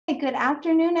Good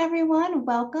afternoon, everyone.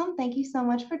 Welcome. Thank you so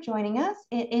much for joining us.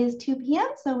 It is 2 p.m.,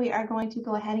 so we are going to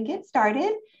go ahead and get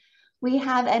started. We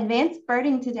have advanced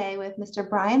birding today with Mr.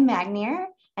 Brian Magnier,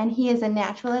 and he is a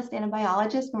naturalist and a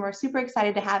biologist, and we're super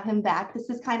excited to have him back. This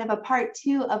is kind of a part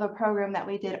 2 of a program that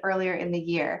we did earlier in the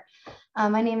year.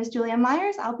 My name is Julia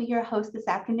Myers. I'll be your host this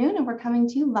afternoon, and we're coming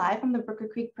to you live from the Brooker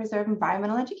Creek Preserve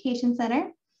Environmental Education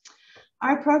Center.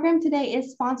 Our program today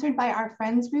is sponsored by our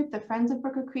Friends group, the Friends of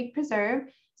Brooker Creek Preserve.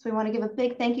 So we want to give a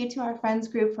big thank you to our Friends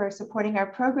group for supporting our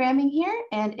programming here.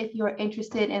 And if you're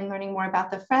interested in learning more about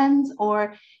the Friends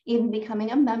or even becoming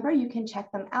a member, you can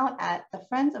check them out at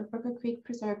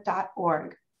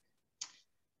thefriendsofbrookercreekpreserve.org.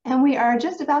 And we are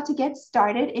just about to get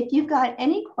started. If you've got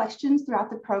any questions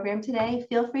throughout the program today,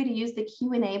 feel free to use the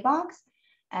Q&A box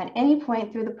at any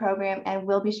point through the program, and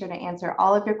we'll be sure to answer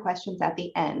all of your questions at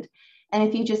the end. And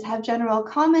if you just have general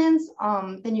comments,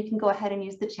 then you can go ahead and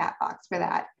use the chat box for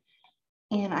that.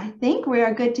 And I think we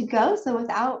are good to go. So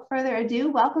without further ado,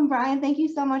 welcome, Brian. Thank you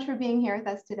so much for being here with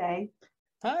us today.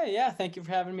 Hi, yeah, thank you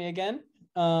for having me again.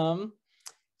 So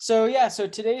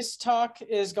today's talk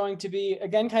is going to be,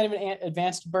 again, kind of an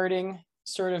advanced birding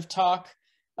sort of talk.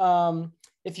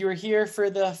 If you were here for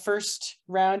the first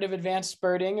round of advanced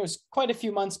birding, it was quite a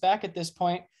few months back at this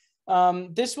point.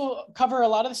 This will cover a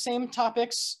lot of the same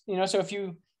topics, so if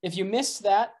you missed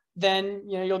that, then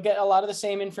you'll get a lot of the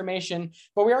same information,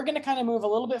 but we are going to kind of move a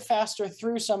little bit faster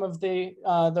through some of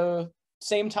the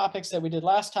same topics that we did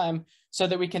last time, so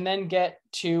that we can then get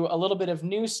to a little bit of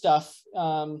new stuff,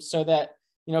 so that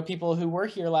people who were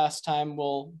here last time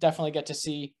will definitely get to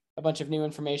see a bunch of new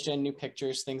information, new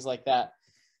pictures, things like that.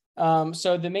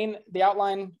 So the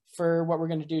outline for what we're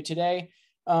going to do today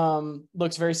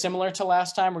looks very similar to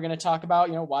last time. We're going to talk about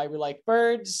why we like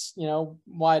birds,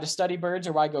 why to study birds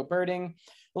or why go birding,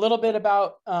 a little bit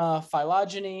about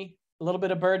phylogeny, a little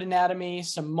bit of bird anatomy,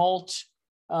 some molt,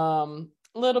 a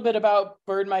little bit about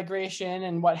bird migration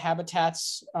and what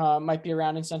habitats might be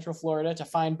around in Central Florida to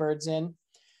find birds in.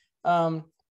 And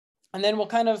then we'll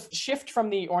kind of shift from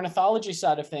the ornithology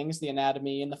side of things, the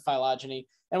anatomy and the phylogeny,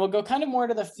 and we'll go kind of more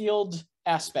to the field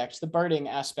aspect, the birding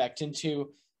aspect,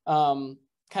 into kind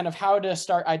of how to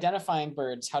start identifying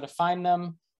birds, how to find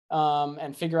them,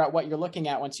 and figure out what you're looking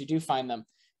at once you do find them.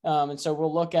 And so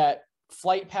we'll look at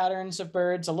flight patterns of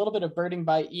birds, a little bit of birding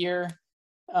by ear,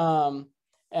 and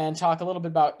talk a little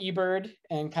bit about eBird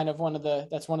and kind of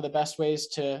that's one of the best ways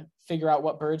to figure out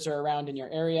what birds are around in your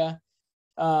area.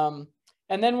 And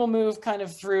then we'll move kind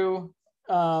of through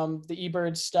the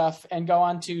eBird stuff and go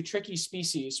on to tricky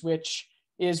species, which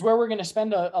is where we're going to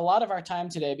spend a lot of our time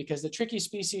today, because the tricky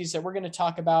species that we're going to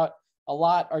talk about a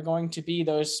lot are going to be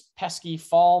those pesky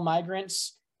fall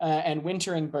migrants and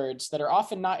wintering birds that are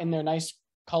often not in their nice,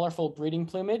 colorful breeding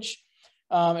plumage.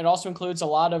 It also includes a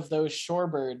lot of those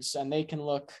shorebirds, and they can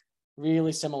look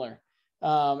really similar.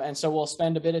 And so we'll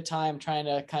spend a bit of time trying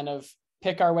to kind of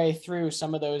pick our way through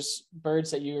some of those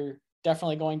birds that you're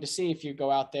definitely going to see if you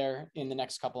go out there in the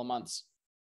next couple of months.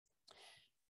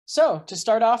 So to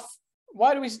start off,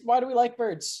 why do we like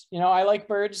birds? I like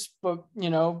birds, but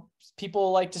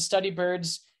people like to study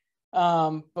birds.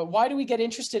 But why do we get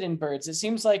interested in birds? It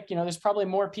seems like there's probably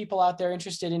more people out there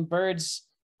interested in birds,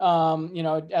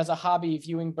 as a hobby,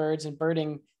 viewing birds and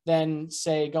birding, than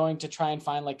say going to try and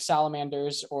find like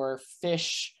salamanders or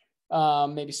fish,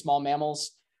 maybe small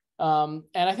mammals. And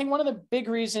I think one of the big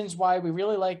reasons why we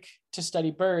really like to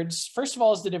study birds, first of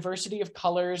all, is the diversity of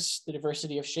colors, the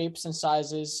diversity of shapes and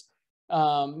sizes.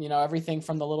 Everything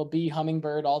from the little bee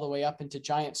hummingbird all the way up into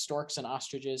giant storks and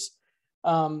ostriches.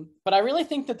 But I really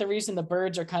think that the reason the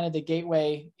birds are kind of the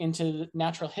gateway into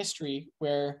natural history,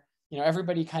 where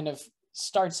everybody kind of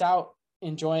starts out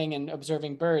enjoying and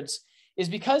observing birds, is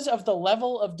because of the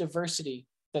level of diversity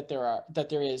that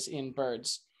there is in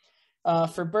birds.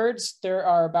 For birds, there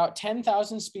are about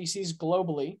 10,000 species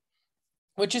globally,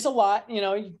 which is a lot.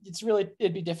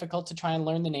 It'd be difficult to try and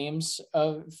learn the names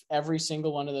of every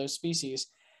single one of those species,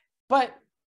 but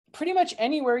pretty much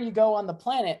anywhere you go on the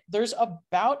planet, there's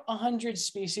about 100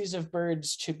 species of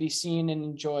birds to be seen and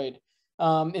enjoyed.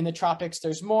 In the tropics,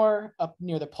 there's more. Up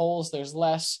near the poles, there's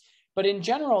less. But in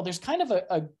general, there's kind of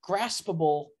a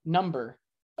graspable number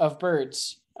of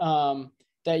birds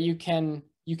that you can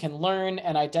learn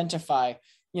and identify.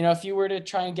 If you were to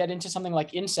try and get into something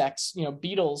like insects,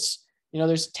 beetles,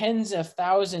 there's tens of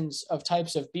thousands of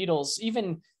types of beetles.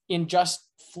 Even in just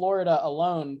Florida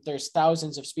alone, there's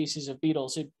thousands of species of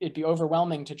beetles. It'd be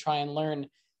overwhelming to try and learn,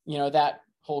 that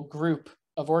whole group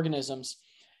of organisms.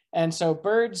 And so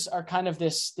birds are kind of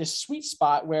this sweet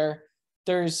spot where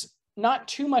there's not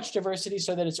too much diversity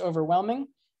so that it's overwhelming,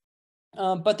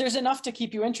 But there's enough to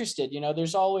keep you interested.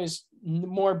 There's always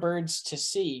more birds to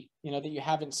see, that you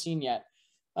haven't seen yet.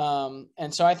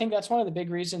 And so I think that's one of the big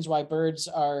reasons why birds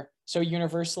are so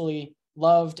universally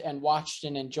loved and watched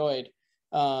and enjoyed,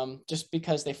 just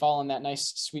because they fall in that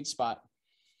nice sweet spot.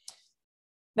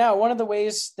 Now, one of the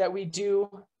ways that we do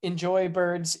enjoy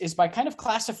birds is by kind of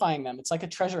classifying them. It's like a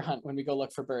treasure hunt when we go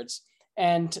look for birds.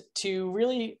 And to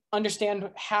really understand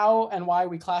how and why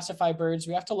we classify birds,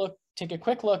 we have to take a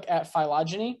quick look at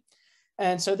phylogeny.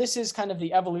 And so this is kind of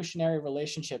the evolutionary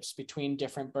relationships between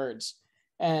different birds.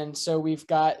 And so we've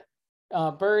got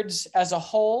birds as a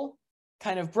whole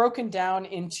kind of broken down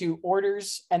into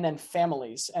orders and then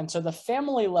families. And so the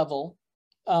family level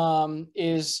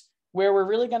is where we're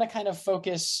really going to kind of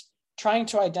focus trying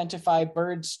to identify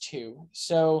birds too.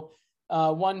 So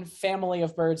one family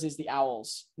of birds is the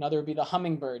owls. Another would be the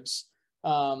hummingbirds,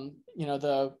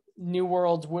 the New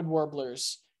World wood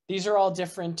warblers. These are all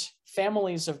different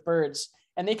families of birds,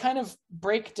 and they kind of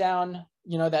break down,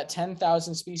 that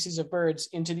 10,000 species of birds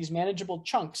into these manageable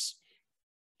chunks.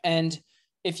 And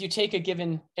if you take a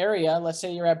given area, let's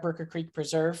say you're at Brooker Creek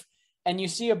Preserve, and you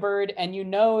see a bird and you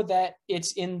know that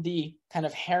it's in the kind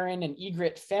of heron and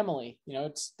egret family,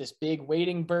 it's this big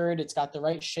wading bird, it's got the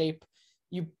right shape,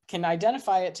 you can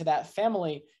identify it to that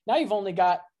family. Now you've only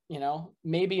got,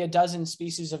 maybe a dozen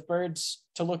species of birds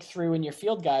to look through in your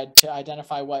field guide to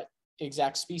identify what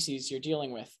exact species you're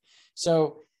dealing with.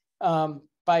 So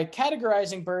by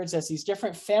categorizing birds as these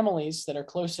different families that are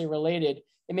closely related,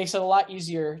 it makes it a lot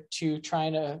easier to try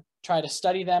to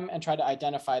study them and try to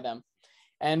identify them.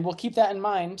 And we'll keep that in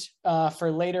mind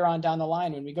for later on down the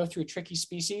line when we go through tricky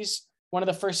species. One of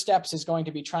the first steps is going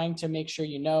to be trying to make sure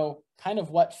you know kind of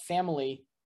what family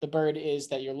the bird is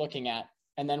that you're looking at,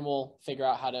 and then we'll figure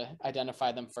out how to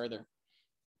identify them further.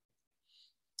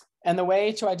 And the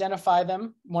way to identify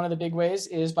them, one of the big ways,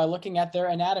 is by looking at their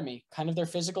anatomy, kind of their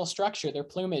physical structure, their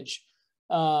plumage.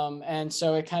 And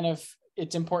so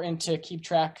it's important to keep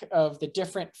track of the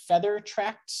different feather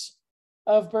tracts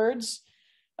of birds.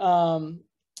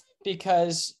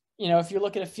 Because, if you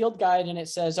look at a field guide and it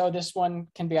says, oh, this one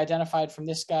can be identified from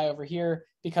this guy over here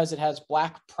because it has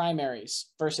black primaries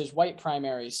versus white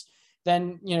primaries,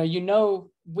 then, you know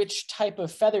which type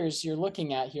of feathers you're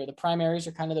looking at here. The primaries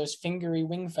are kind of those fingery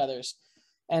wing feathers.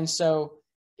 And so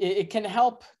it can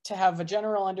help to have a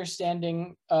general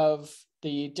understanding of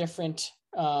the different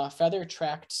feather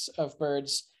tracts of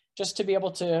birds, just to be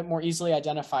able to more easily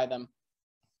identify them.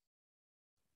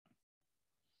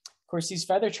 Of course, these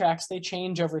feather tracts, they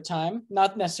change over time,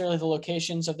 not necessarily the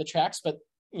locations of the tracks, but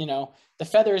the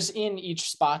feathers in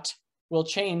each spot will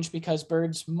change because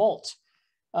birds molt.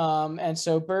 And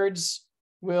so birds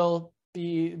will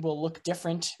look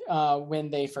different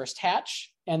when they first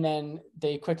hatch, and then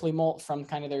they quickly molt from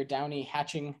kind of their downy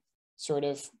hatching sort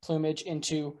of plumage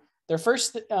into their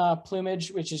first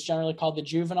plumage, which is generally called the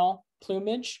juvenile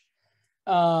plumage,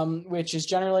 which is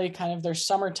generally kind of their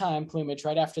summertime plumage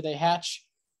right after they hatch.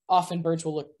 Often birds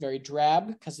will look very drab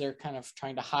because they're kind of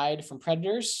trying to hide from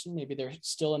predators. Maybe they're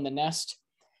still in the nest.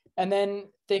 And then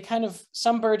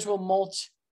some birds will molt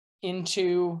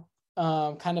into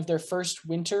kind of their first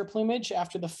winter plumage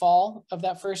after the fall of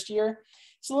that first year.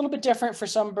 It's a little bit different for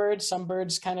some birds. Some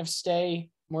birds kind of stay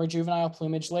more juvenile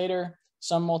plumage later.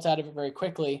 Some molt out of it very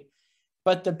quickly.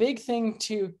 But the big thing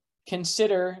to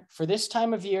consider for this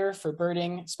time of year for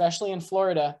birding, especially in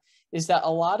Florida, is that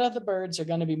a lot of the birds are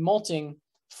going to be molting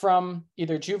from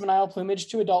either juvenile plumage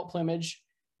to adult plumage,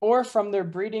 or from their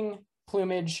breeding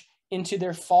plumage into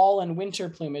their fall and winter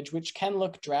plumage, which can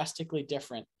look drastically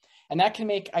different. And that can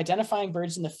make identifying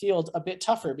birds in the field a bit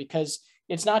tougher, because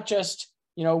it's not just,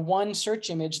 one search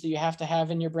image that you have to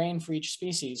have in your brain for each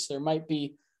species. There might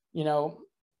be,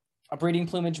 a breeding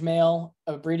plumage male,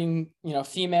 a breeding,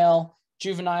 female,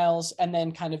 juveniles, and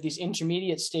then kind of these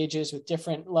intermediate stages with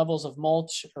different levels of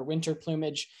molt or winter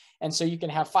plumage. And so you can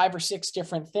have 5 or 6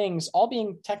 different things, all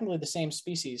being technically the same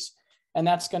species. And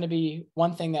that's going to be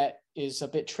one thing that is a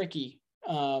bit tricky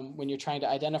when you're trying to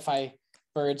identify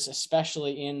birds,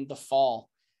 especially in the fall,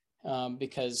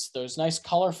 because those nice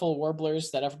colorful warblers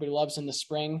that everybody loves in the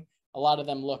spring, a lot of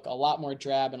them look a lot more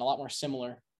drab and a lot more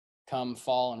similar come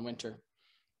fall and winter.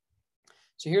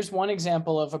 So here's one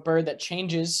example of a bird that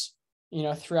changes,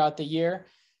 throughout the year.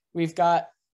 We've got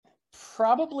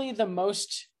probably the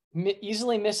most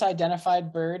easily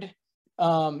misidentified bird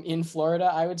in Florida,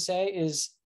 I would say, is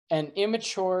an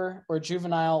immature or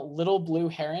juvenile little blue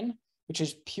heron, which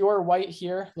is pure white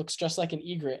here, looks just like an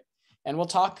egret. And we'll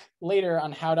talk later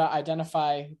on how to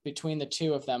identify between the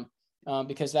two of them,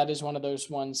 because that is one of those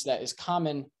ones that is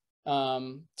common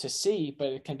to see, but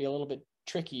it can be a little bit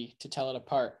tricky to tell it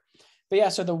apart. But yeah,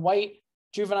 so the white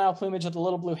juvenile plumage of the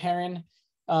little blue heron,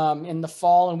 in the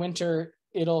fall and winter,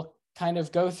 it'll kind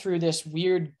of go through this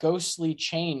weird ghostly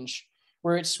change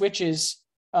where it switches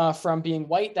from being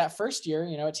white that first year,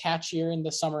 its hatch year in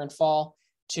the summer and fall,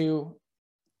 to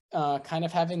kind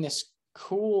of having this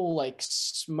cool, like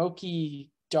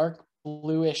smoky, dark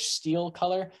bluish steel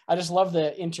color. I just love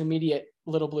the intermediate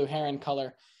little blue heron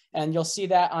color. And you'll see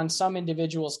that on some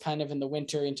individuals kind of in the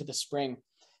winter into the spring.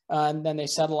 And then they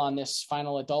settle on this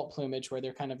final adult plumage where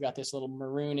they're kind of got this little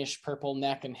maroonish purple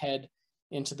neck and head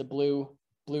into the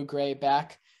blue-gray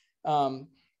back.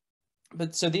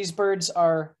 But so these birds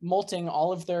are molting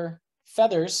all of their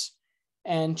feathers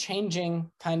and changing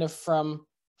kind of from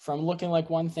looking like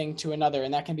one thing to another.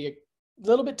 And that can be a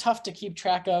little bit tough to keep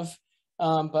track of.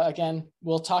 But again,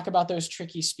 we'll talk about those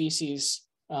tricky species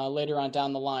later on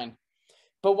down the line.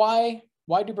 But why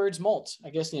do birds molt? I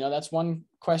guess, that's one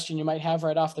question you might have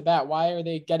right off the bat. Why are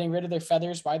they getting rid of their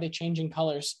feathers? Why are they changing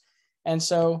colors? And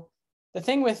so the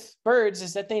thing with birds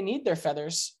is that they need their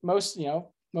feathers most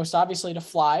obviously to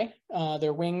fly.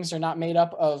 Their wings are not made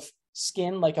up of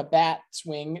skin like a bat's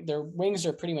wing. Their wings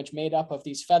are pretty much made up of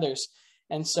these feathers.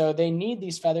 And so they need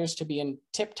these feathers to be in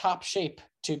tip-top shape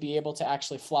to be able to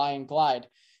actually fly and glide.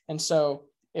 And so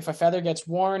if a feather gets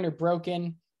worn or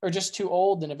broken or just too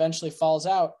old and eventually falls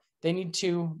out, they need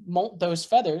to molt those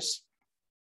feathers.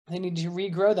 They need to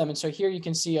regrow them. And so here you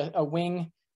can see a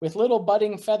wing with little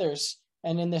budding feathers.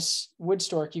 And in this wood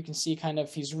stork, you can see kind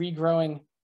of he's regrowing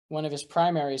one of his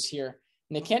primaries here.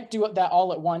 And they can't do that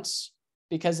all at once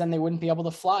because then they wouldn't be able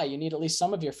to fly. You need at least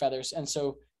some of your feathers. And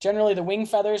so generally the wing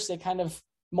feathers, they kind of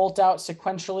molt out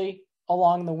sequentially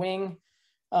along the wing.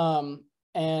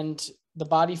 And the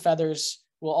body feathers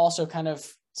will also kind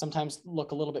of sometimes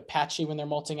look a little bit patchy when they're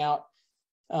molting out.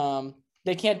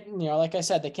 They can't, like I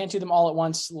said, they can't do them all at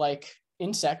once like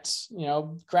insects.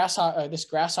 This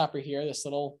grasshopper here, this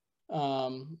little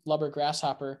lubber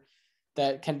grasshopper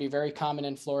that can be very common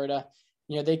in Florida.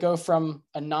 They go from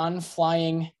a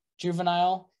non-flying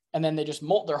juvenile and then they just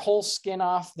molt their whole skin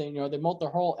off. They molt their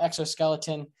whole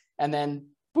exoskeleton and then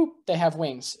boop, they have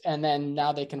wings. And then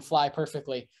now they can fly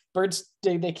perfectly. Birds,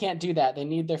 they can't do that. They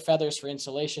need their feathers for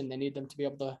insulation. They need them to be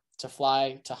able to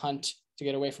fly, to hunt, to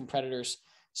get away from predators.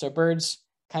 So birds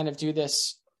kind of do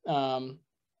this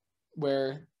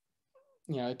where,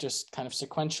 just kind of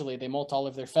sequentially, they molt all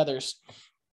of their feathers.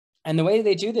 And the way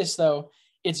they do this, though,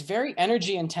 it's very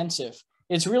energy intensive.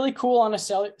 It's really cool on a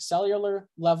cellular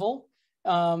level.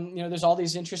 There's all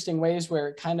these interesting ways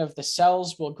where kind of the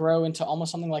cells will grow into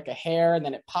almost something like a hair, and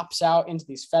then it pops out into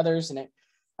these feathers. And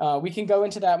we can go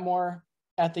into that more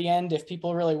at the end if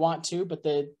people really want to. But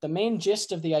the main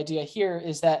gist of the idea here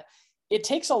is that it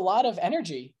takes a lot of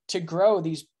energy to grow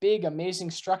these big,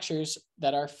 amazing structures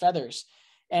that are feathers.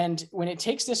 And when it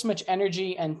takes this much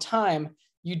energy and time,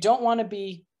 you don't want to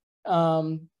be,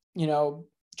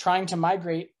 trying to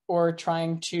migrate or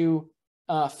trying to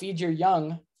feed your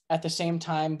young at the same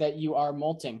time that you are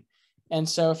molting. And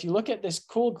so if you look at this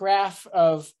cool graph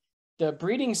of the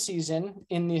breeding season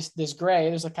in this gray,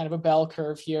 there's a kind of a bell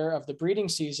curve here of the breeding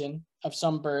season of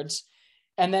some birds.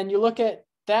 And then you look at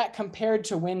that compared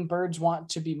to when birds want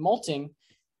to be molting.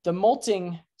 The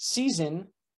molting season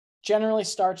generally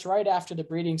starts right after the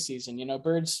breeding season.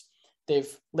 Birds, they've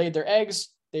laid their eggs,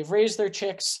 they've raised their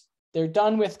chicks, they're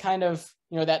done with kind of,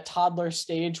 that toddler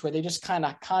stage where they just kind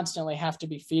of constantly have to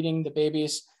be feeding the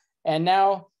babies. And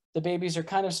now the babies are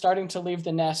kind of starting to leave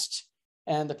the nest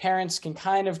and the parents can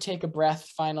kind of take a breath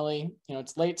finally.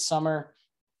 It's late summer,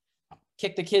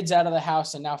 kick the kids out of the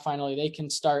house, and now finally they can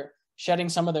start shedding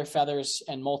some of their feathers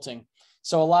and molting.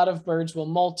 So a lot of birds will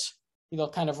molt. They'll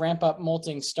kind of ramp up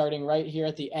molting starting right here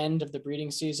at the end of the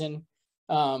breeding season.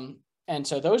 And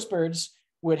so those birds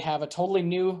would have a totally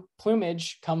new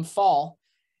plumage come fall.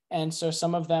 And so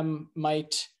some of them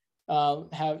might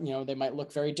they might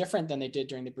look very different than they did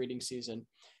during the breeding season.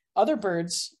 Other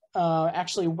birds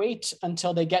actually wait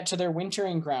until they get to their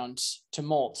wintering grounds to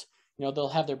molt. They'll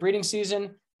have their breeding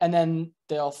season and then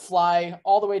they'll fly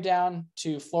all the way down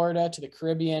to Florida, to the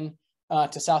Caribbean,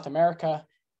 to South America.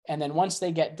 And then once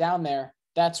they get down there,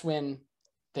 that's when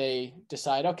they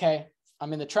decide, okay,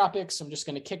 I'm in the tropics. I'm just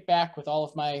going to kick back with all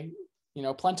of my,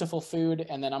 plentiful food.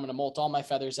 And then I'm going to molt all my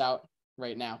feathers out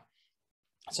right now.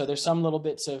 So there's some little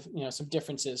bits of, some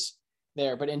differences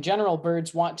there. But in general,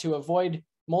 birds want to avoid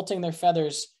molting their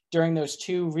feathers during those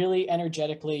two really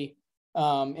energetically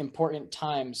important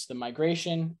times, the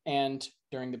migration and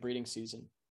during the breeding season.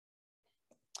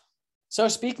 So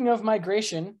speaking of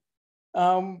migration,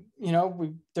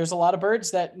 there's a lot of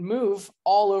birds that move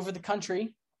all over the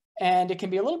country, and it can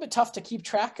be a little bit tough to keep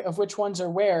track of which ones are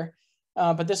where.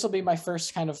 But this will be my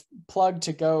first kind of plug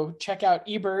to go check out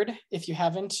eBird if you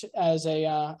haven't, as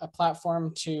a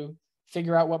platform to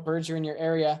figure out what birds are in your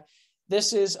area.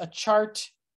 This is a chart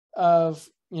of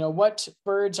what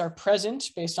birds are present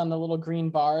based on the little green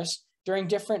bars during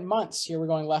different months. Here we're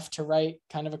going left to right,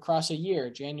 kind of across a year,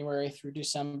 January through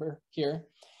December here.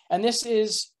 And this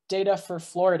is data for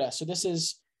Florida. So this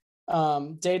is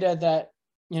data that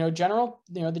the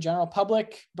general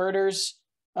public birders,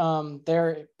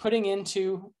 they're putting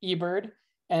into eBird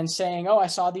and saying, oh, I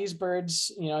saw these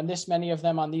birds, and this many of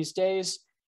them on these days.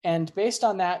 And based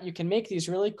on that, you can make these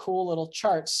really cool little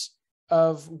charts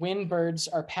of when birds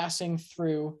are passing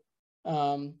through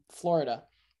Florida.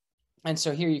 And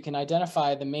so here you can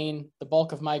identify the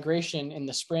bulk of migration in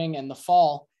the spring and the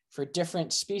fall for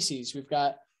different species. We've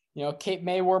got, Cape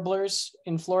May warblers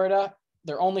in Florida.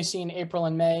 They're only seen April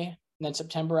and May, and then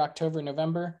September, October,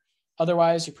 November.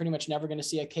 Otherwise, you're pretty much never going to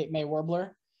see a Cape May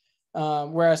warbler.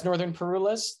 Whereas northern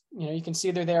parulas, you can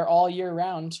see they're there all year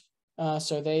round.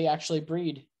 So they actually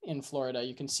breed in Florida.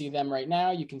 You can see them right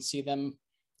now. You can see them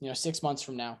 6 months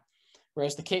from now.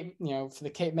 Whereas the Cape, for the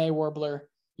Cape May warbler,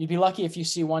 you'd be lucky if you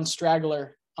see one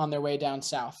straggler on their way down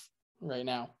south right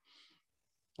now.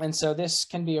 And so this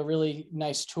can be a really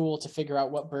nice tool to figure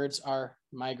out what birds are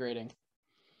migrating.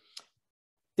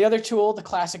 The other tool, the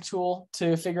classic tool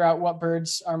to figure out what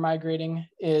birds are migrating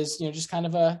is, just kind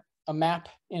of a map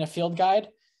in a field guide.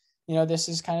 This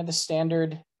is kind of the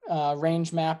standard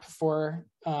range map for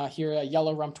here, a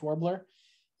yellow-rumped warbler.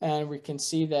 And we can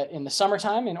see that in the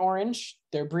summertime in orange,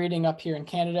 they're breeding up here in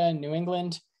Canada and New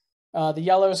England. The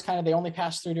yellow is kind of, they only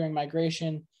pass through during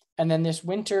migration. And then this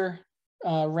winter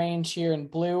range here in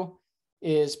blue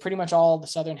is pretty much all the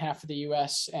southern half of the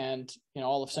US and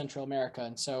all of Central America.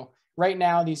 And so right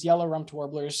now, these yellow-rumped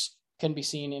warblers can be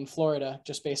seen in Florida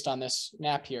just based on this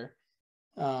map here.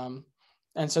 And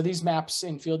so these maps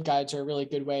in field guides are a really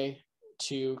good way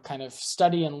to kind of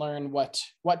study and learn what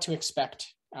to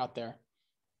expect out there.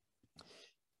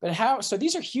 But so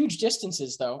these are huge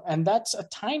distances though, and that's a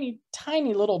tiny,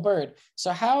 tiny little bird.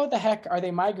 So how the heck are they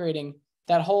migrating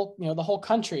that whole, the whole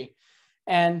country?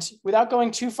 And without going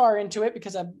too far into it,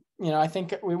 because I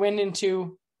think we went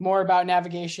into more about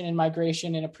navigation and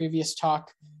migration in a previous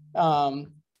talk,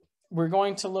 we're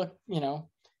going to look,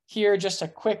 here just a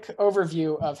quick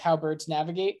overview of how birds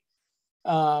navigate.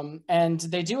 And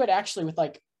they do it actually with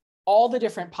like all the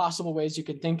different possible ways you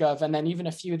could think of, and then even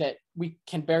a few that we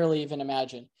can barely even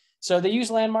imagine. So they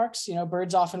use landmarks.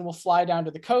 Birds often will fly down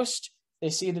to the coast. They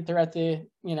see that they're at the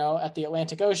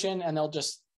Atlantic Ocean, and they'll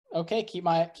just, okay, keep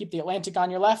the Atlantic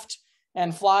on your left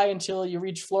and fly until you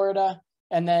reach Florida,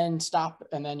 and then stop,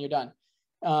 and then you're done.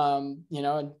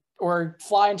 Or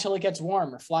fly until it gets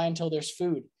warm, or fly until there's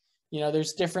food.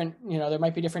 There's different, there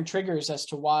might be different triggers as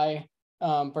to why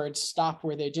birds stop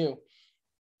where they do.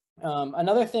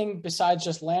 Another thing besides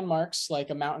just landmarks like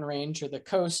a mountain range or the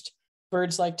coast,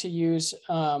 birds like to use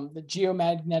the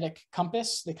geomagnetic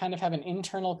compass. They kind of have an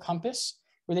internal compass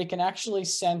where they can actually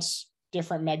sense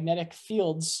different magnetic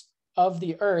fields of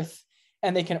the earth,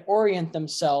 and they can orient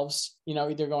themselves,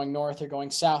 either going north or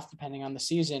going south, depending on the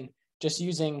season, just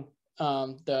using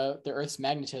the Earth's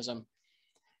magnetism.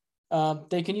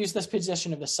 They can use this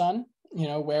position of the sun,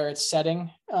 where it's setting,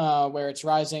 where it's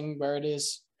rising, where it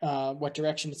is, what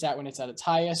direction it's at when it's at its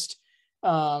highest.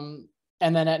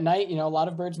 And then at night, a lot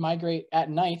of birds migrate at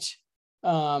night.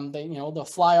 They'll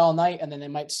fly all night, and then they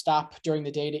might stop during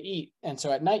the day to eat. And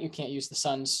so at night, you can't use the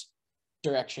sun's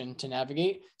direction to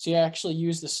navigate. So you actually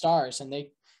use the stars. And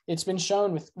it's been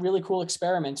shown with really cool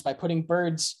experiments by putting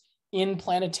birds in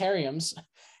planetariums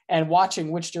and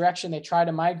watching which direction they try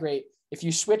to migrate. If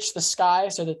you switch the sky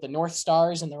so that the North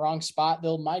Star is in the wrong spot,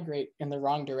 they'll migrate in the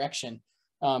wrong direction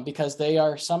because they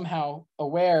are somehow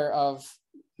aware of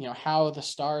how the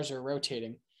stars are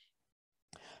rotating.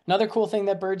 Another cool thing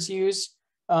that birds use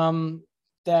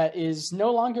that is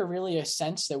no longer really a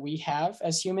sense that we have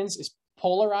as humans is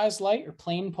polarized light, or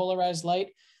plane polarized light.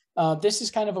 This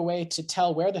is kind of a way to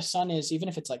tell where the sun is, even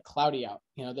if it's like cloudy out.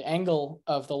 The angle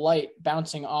of the light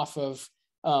bouncing off of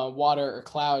water or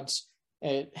clouds,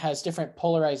 it has different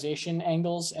polarization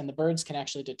angles, and the birds can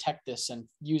actually detect this and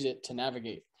use it to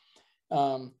navigate.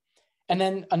 And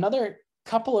then another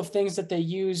couple of things that they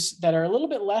use that are a little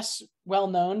bit less well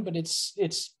known, but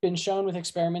it's been shown with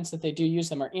experiments that they do use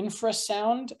them, are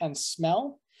infrasound and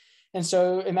smell. And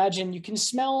so imagine you can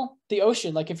smell the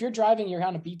ocean. Like if you're driving, you're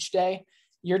on a beach day,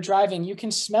 you're driving, you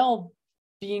can smell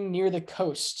being near the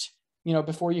coast,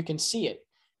 before you can see it.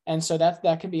 And so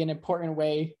that can be an important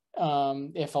way.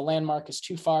 If a landmark is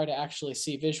too far to actually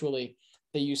see visually,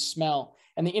 they use smell.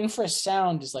 And the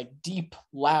infrasound is like deep,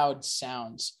 loud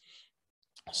sounds.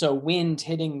 So wind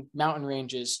hitting mountain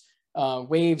ranges,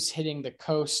 waves hitting the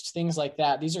coast, things like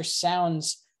that. These are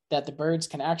sounds that the birds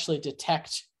can actually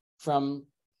detect from,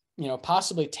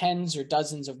 possibly tens or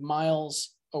dozens of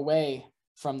miles away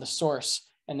from the source.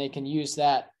 And they can use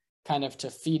that kind of to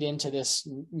feed into this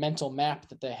mental map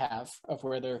that they have of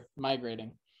where they're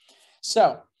migrating.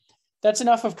 So that's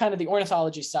enough of kind of the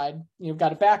ornithology side. You've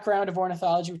got a background of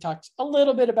ornithology. We talked a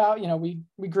little bit about, we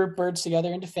group birds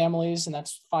together into families, and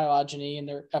that's phylogeny and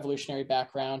their evolutionary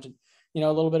background, and,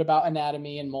 a little bit about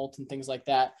anatomy and molt and things like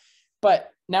that.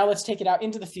 But now let's take it out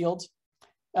into the field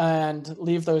and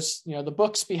leave those, the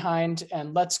books behind,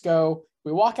 and let's go.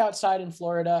 We walk outside in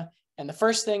Florida, and the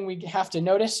first thing we have to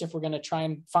notice if we're going to try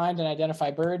and find and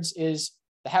identify birds is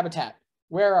the habitat.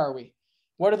 Where are we?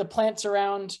 What are the plants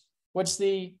around? What's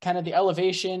the kind of the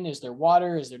elevation? Is there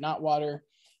water? Is there not water?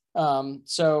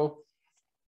 So,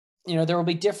 there will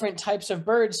be different types of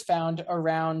birds found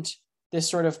around this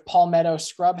sort of palmetto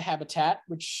scrub habitat,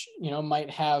 which, might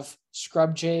have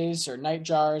scrub jays or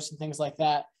nightjars and things like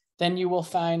that. Then you will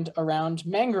find around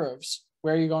mangroves,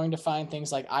 where you're going to find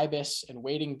things like ibis and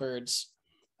wading birds.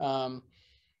 And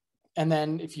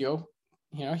then if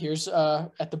here's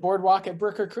at the boardwalk at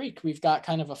Brooker Creek, we've got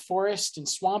kind of a forest and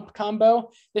swamp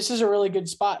combo. This is a really good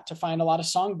spot to find a lot of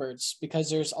songbirds because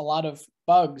there's a lot of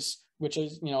bugs, which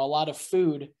is, a lot of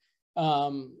food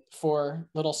for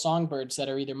little songbirds that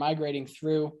are either migrating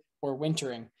through or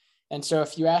wintering. And so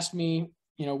if you asked me,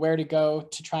 where to go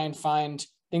to try and find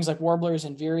things like warblers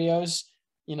and vireos,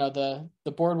 the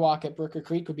boardwalk at Brooker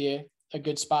Creek would be a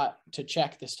good spot to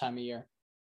check this time of year.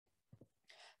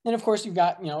 Then, of course, you've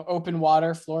got, open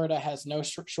water. Florida has no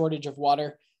shortage of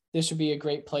water. This would be a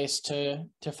great place to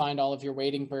find all of your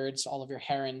wading birds, all of your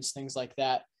herons, things like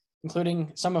that,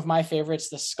 including some of my favorites,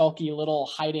 the skulky little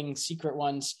hiding secret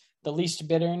ones, the least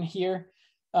bittern here.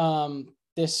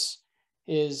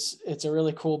 It's a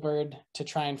really cool bird to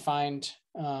try and find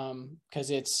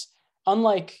because it's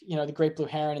unlike, the great blue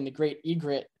heron and the great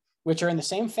egret, which are in the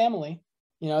same family.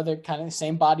 They're kind of the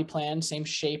same body plan, same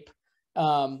shape,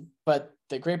 but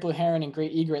the great blue heron and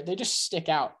great egret, they just stick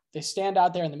out. They stand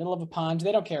out there in the middle of a pond.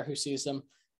 They don't care who sees them.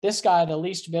 This guy, the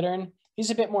least bittern,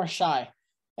 he's a bit more shy.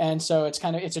 And so it's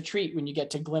a treat when you get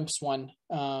to glimpse one.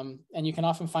 And you can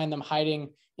often find them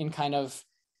hiding in kind of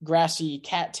grassy,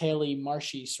 cattaily,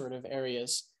 marshy sort of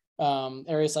areas.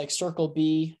 Areas like Circle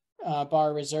B,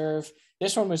 Bar Reserve.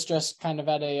 This one was just kind of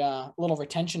at a little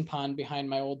retention pond behind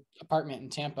my old apartment in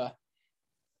Tampa.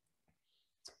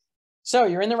 So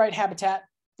you're in the right habitat.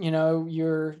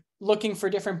 You're looking for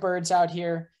different birds out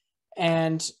here,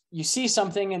 and you see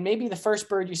something, and maybe the first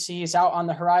bird you see is out on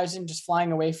the horizon, just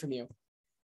flying away from you.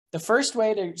 The first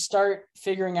way to start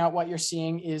figuring out what you're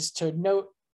seeing is to note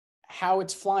how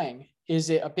it's flying.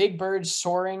 Is it a big bird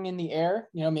soaring in the air?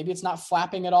 Maybe it's not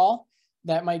flapping at all.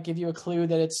 That might give you a clue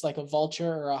that it's like a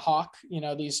vulture or a hawk.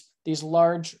 These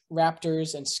large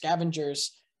raptors and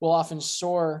scavengers will often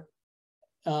soar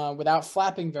without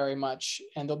flapping very much,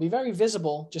 and they'll be very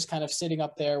visible, just kind of sitting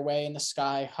up there way in the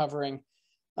sky, hovering.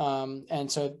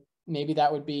 And so maybe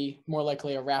that would be more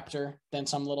likely a raptor than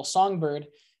some little songbird,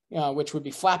 which would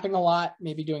be flapping a lot,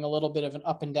 maybe doing a little bit of an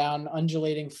up and down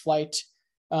undulating flight.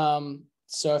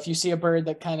 So if you see a bird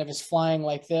that kind of is flying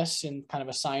like this in kind of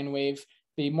a sine wave,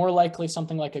 be more likely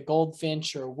something like a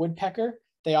goldfinch or a woodpecker.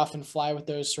 They often fly with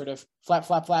those sort of flap,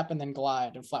 flap, flap, and then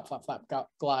glide, and flap, flap, flap,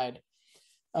 glide.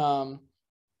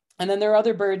 And then there are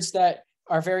other birds that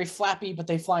are very flappy, but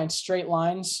they fly in straight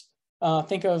lines.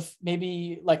 Think of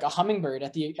maybe like a hummingbird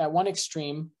at one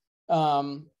extreme,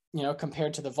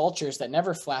 compared to the vultures that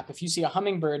never flap. If you see a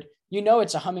hummingbird,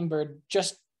 it's a hummingbird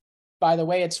just by the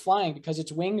way it's flying, because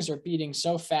its wings are beating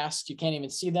so fast you can't even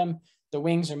see them. The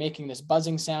wings are making this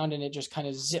buzzing sound, and it just kind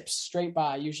of zips straight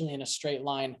by, usually in a straight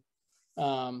line.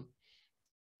 And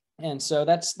so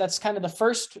that's kind of the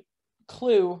first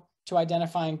clue to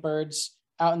identifying birds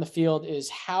out in the field is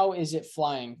how is it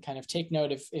flying? Kind of take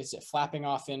note of, is it flapping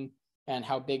often, and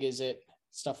how big is it?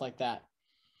 Stuff like that.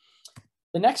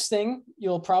 The next thing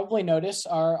you'll probably notice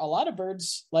are a lot of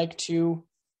birds like to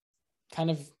kind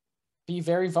of be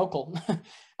very vocal.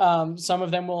 Some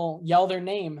of them will yell their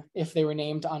name if they were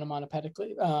named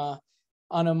onomatopoetically,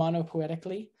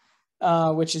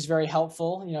 which is very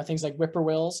helpful. Things like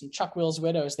whippoorwills and chuckwills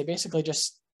widows, they basically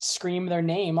just scream their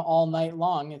name all night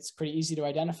long. It's pretty easy to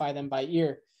identify them by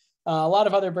ear. A lot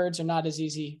of other birds are not as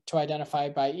easy to identify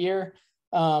by ear.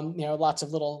 Lots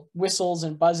of little whistles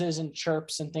and buzzes and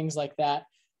chirps and things like that.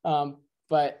 And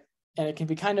it can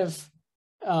be kind of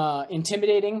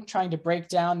intimidating trying to break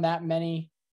down that many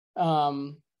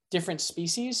different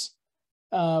species.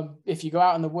 if you go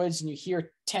out in the woods and you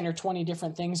hear 10 or 20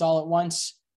 different things all at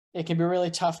once, it can be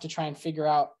really tough to try and figure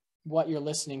out what you're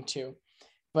listening to.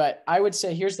 But I would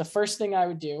say here's the first thing I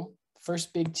would do.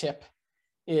 First big tip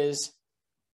is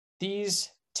these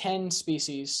 10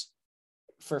 species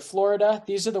for Florida.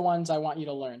 These are the ones I want you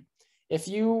to learn. If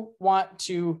you want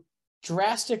to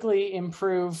drastically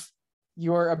improve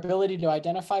your ability to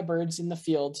identify birds in the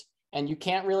field, and you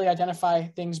can't really identify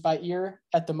things by ear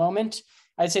at the moment,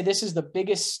 I'd say this is the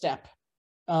biggest step,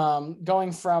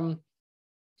 going from,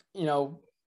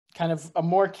 kind of a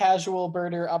more casual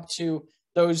birder up to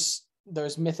those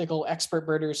mythical expert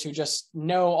birders who just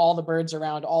know all the birds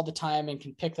around all the time and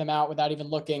can pick them out without even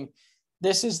looking.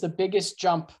 This is the biggest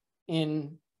jump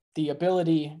in the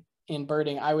ability in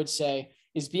birding, I would say,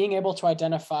 is being able to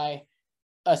identify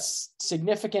a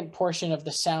significant portion of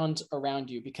the sound around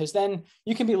you, because then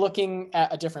you can be looking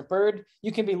at a different bird.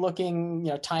 You can be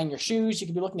looking, tying your shoes. You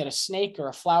can be looking at a snake or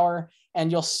a flower,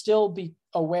 and you'll still be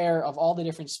aware of all the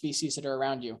different species that are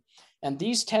around you. And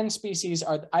these 10 species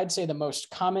are, I'd say, the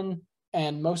most common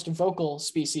and most vocal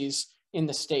species in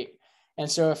the state. And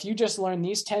so if you just learn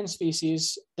these 10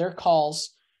 species, their calls,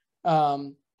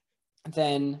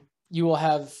 then you will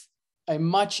have a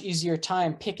much easier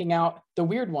time picking out the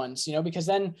weird ones, because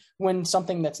then when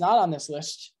something that's not on this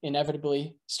list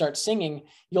inevitably starts singing,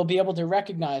 you'll be able to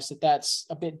recognize that that's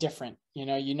a bit different.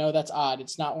 That's odd.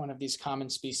 It's not one of these common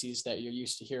species that you're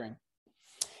used to hearing.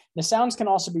 The sounds can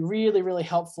also be really, really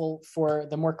helpful for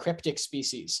the more cryptic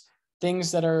species,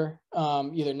 things that are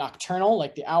either nocturnal,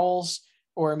 like the owls,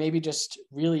 or maybe just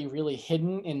really, really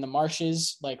hidden in the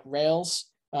marshes, like rails.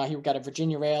 Here we've got a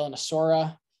Virginia rail and a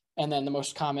sora. And then the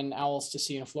most common owls to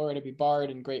see in Florida be barred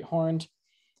and great horned.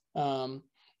 And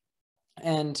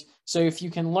so if you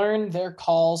can learn their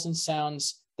calls and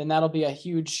sounds, then that'll be a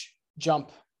huge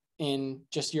jump in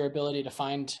just your ability to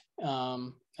find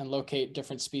and locate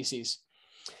different species.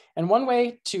 And one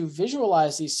way to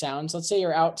visualize these sounds, let's say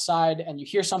you're outside and you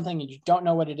hear something and you don't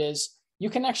know what it is, you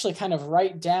can actually kind of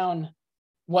write down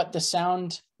what the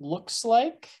sound looks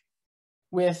like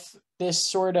with this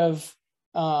sort of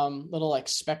little like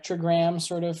spectrogram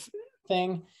sort of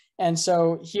thing. And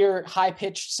so here,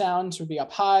 high-pitched sounds would be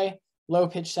up high,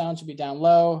 low-pitched sounds would be down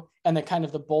low, and the kind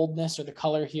of the boldness or the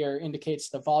color here indicates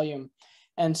the volume.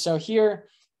 And so here,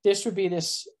 this would be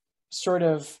this sort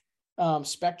of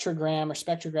spectrogram or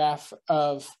spectrograph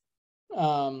of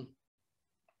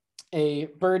a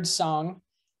bird song.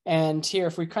 And here,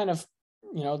 if we kind of,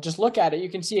 just look at it, you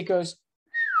can see it goes.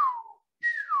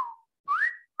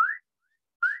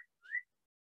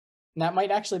 And that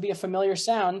might actually be a familiar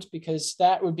sound, because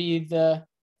that would be the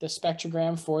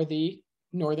spectrogram for the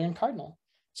northern cardinal.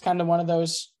 It's kind of one of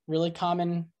those really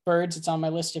common birds. It's on my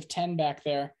list of 10 back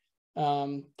there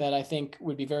that I think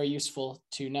would be very useful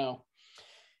to know.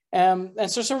 And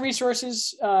so some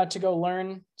resources to go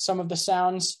learn some of the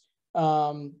sounds,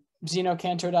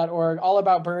 xenocanto.org, All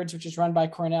About Birds, which is run by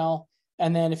Cornell.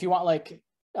 And then if you want like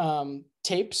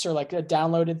tapes or like a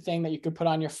downloaded thing that you could put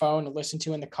on your phone to listen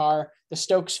to in the car, the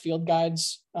Stokes field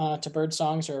guides to bird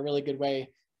songs are a really good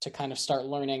way to kind of start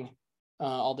learning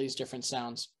all these different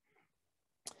sounds.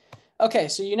 Okay,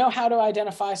 so you know how to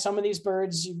identify some of these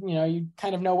birds, you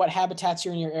kind of know what habitats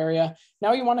are in your area.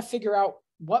 Now you want to figure out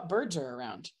what birds are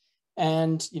around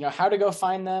and how to go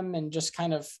find them, and just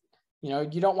kind of,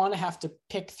 you don't want to have to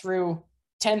pick through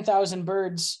 10,000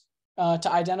 birds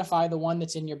to identify the one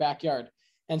that's in your backyard.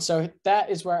 And so that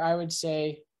is where I would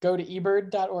say go to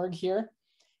ebird.org here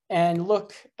and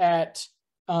look at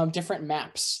different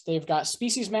maps. They've got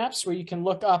species maps where you can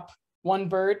look up one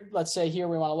bird. Let's say here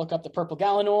we want to look up the purple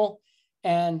gallinule,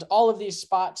 and all of these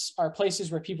spots are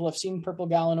places where people have seen purple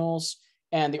gallinules,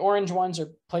 and the orange ones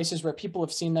are places where people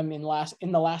have seen them in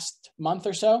the last month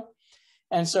or so.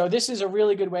 And so this is a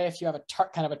really good way if you have a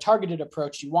kind of a targeted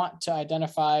approach. You want to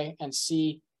identify and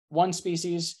see one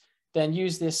species, then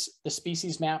use the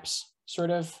species maps sort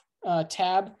of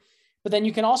tab. But then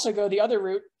you can also go the other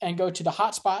route and go to the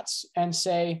hotspots and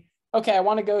say, okay, I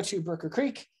want to go to Brooker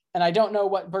Creek, and I don't know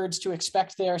what birds to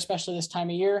expect there, especially this time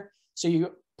of year. So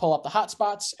you pull up the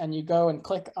hotspots and you go and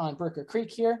click on Brooker Creek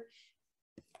here.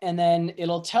 And then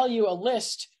it'll tell you a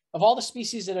list of all the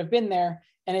species that have been there.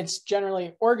 And it's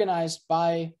generally organized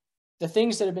by the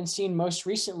things that have been seen most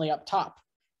recently up top.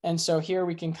 And so here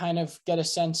we can kind of get a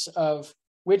sense of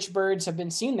which birds have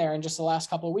been seen there in just the last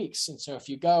couple of weeks. And so if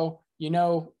you go, you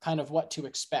know kind of what to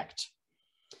expect.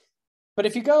 But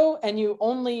if you go and you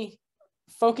only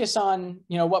focus on,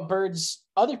 what birds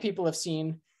other people have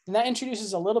seen, then that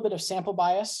introduces a little bit of sample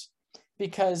bias,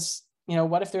 because,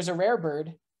 what if there's a rare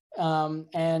bird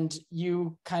and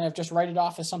you kind of just write it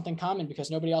off as something common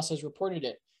because nobody else has reported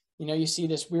it. You know, you see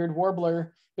this weird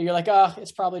warbler, but you're like, oh,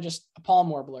 it's probably just a palm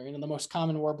warbler, you know, the most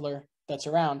common warbler that's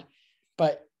around.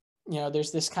 But, you know,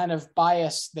 there's this kind of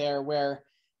bias there where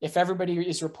if everybody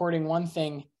is reporting one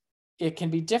thing, it can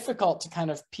be difficult to kind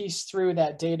of piece through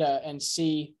that data and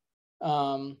see,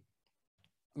 you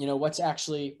know,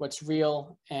 what's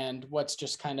real and what's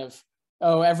just kind of,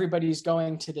 oh, everybody's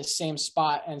going to the same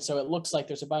spot. And so it looks like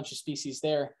there's a bunch of species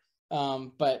there.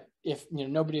 But if, you know,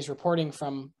 nobody's reporting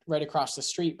from right across the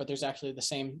street, but there's actually the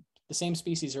same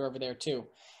species are over there too.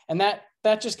 And that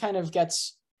just kind of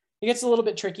gets a little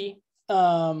bit tricky.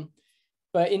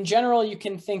 But in general, you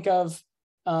can think of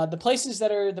the places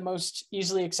that are the most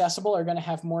easily accessible are going to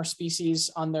have more species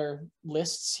on their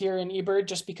lists here in eBird,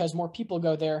 just because more people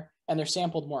go there and they're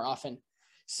sampled more often.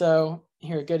 So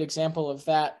here, a good example of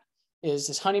that is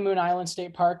this Honeymoon Island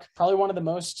State Park, probably one of the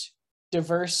most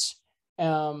diverse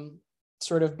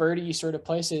sort of birdie sort of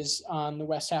places on the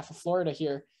west half of Florida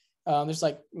here. There's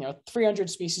like, you know, 300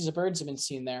 species of birds have been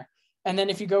seen there. And then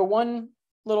if you go one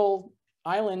little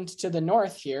island to the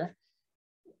north here,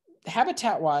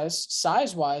 habitat-wise,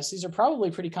 size-wise, these are probably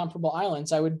pretty comparable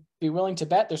islands. I would be willing to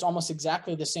bet there's almost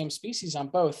exactly the same species on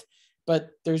both,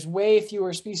 but there's way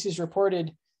fewer species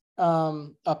reported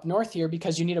up north here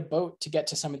because you need a boat to get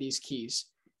to some of these keys.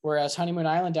 Whereas Honeymoon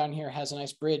Island down here has a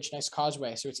nice bridge, nice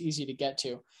causeway, so it's easy to get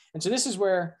to. And so this is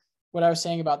where what I was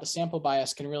saying about the sample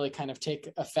bias can really kind of take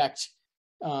effect.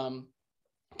 Don't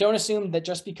assume that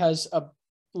just because a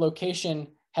location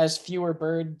has fewer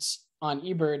birds on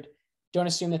eBird, don't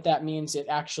assume that that means it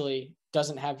actually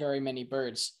doesn't have very many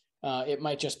birds. It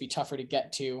might just be tougher to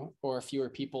get to, or fewer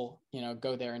people, you know,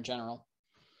 go there in general.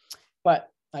 But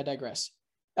I digress.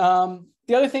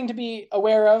 The other thing to be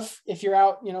aware of if you're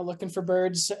out, you know, looking for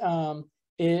birds are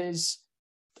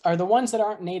the ones that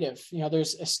aren't native. You know,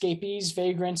 there's escapees,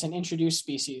 vagrants, and introduced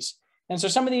species. And so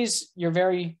some of these you're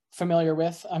very familiar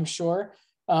with, I'm sure.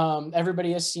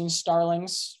 Everybody has seen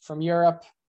starlings from Europe.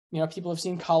 You know, people have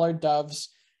seen collared doves.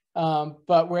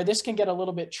 But where this can get a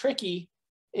little bit tricky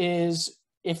is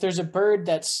if there's a bird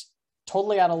that's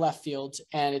totally out of left field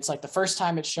and it's like the first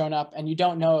time it's shown up and you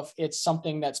don't know if it's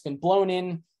something that's been blown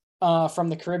in from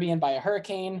the Caribbean by a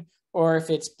hurricane, or if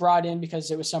it's brought in because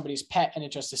it was somebody's pet and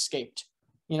it just escaped.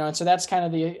 You know, and so that's kind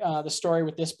of the story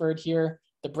with this bird here,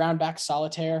 the brown-backed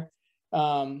solitaire.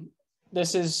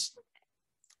 This is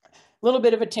a little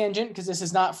bit of a tangent because this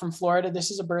is not from Florida. This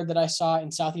is a bird that I saw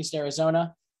in Southeast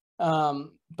Arizona.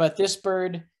 But this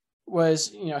bird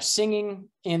was, you know, singing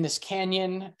in this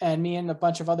canyon, and me and a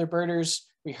bunch of other birders,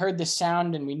 we heard this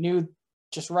sound and we knew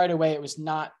just right away it was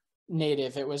not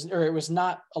native. It was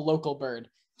not a local bird.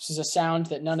 This is a sound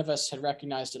that none of us had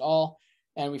recognized at all.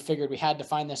 And we figured we had to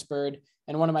find this bird.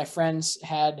 And one of my friends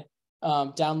had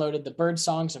downloaded the bird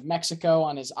songs of Mexico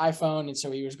on his iPhone. And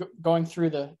so he was going through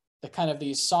the kind of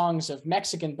these songs of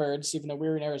Mexican birds, even though we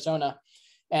were in Arizona.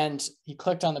 And he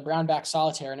clicked on the brown-backed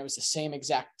solitaire and it was the same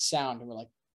exact sound. And we're like,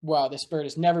 wow, this bird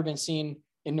has never been seen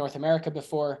in North America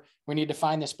before. We need to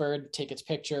find this bird, take its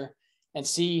picture, and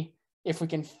see if we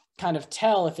can kind of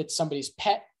tell if it's somebody's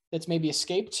pet that's maybe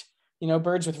escaped. You know,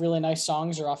 birds with really nice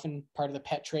songs are often part of the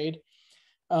pet trade.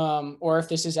 Or if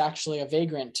this is actually a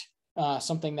vagrant,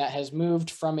 something that has moved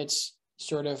from its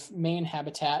sort of main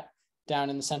habitat down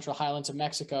in the central highlands of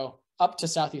Mexico up to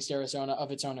Southeast Arizona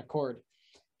of its own accord.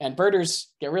 And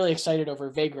birders get really excited over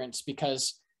vagrants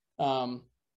because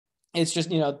it's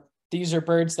just, you know, these are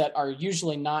birds that are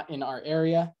usually not in our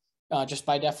area. Just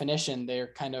by definition,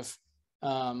 they're kind of,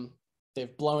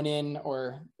 they've blown in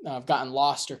or gotten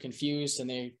lost or confused, and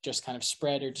they just kind of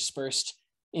spread or dispersed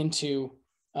into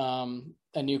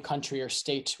a new country or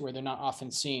state where they're not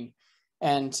often seen.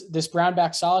 And this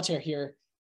brown-backed solitaire here,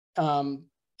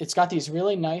 it's got these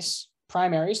really nice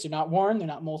primaries. They're not worn, they're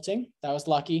not molting. That was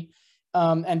lucky.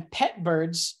 And pet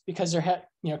birds, because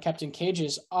they're kept in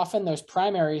cages, often those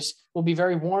primaries will be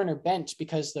very worn or bent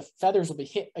because the feathers will be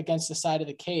hit against the side of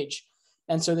the cage.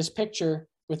 And so this picture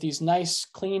with these nice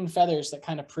clean feathers that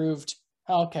kind of proved,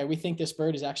 oh, okay, we think this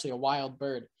bird is actually a wild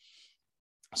bird.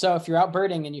 So if you're out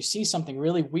birding and you see something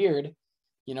really weird,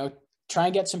 you know, try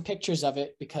and get some pictures of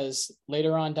it, because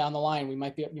later on down the line, you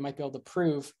might be able to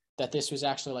prove that this was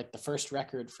actually like the first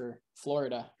record for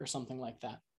Florida or something like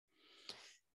that.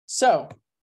 So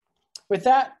with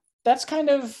that, that's kind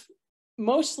of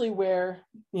mostly where,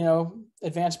 you know,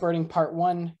 advanced birding part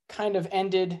 1 kind of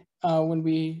ended when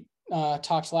we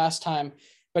talked last time.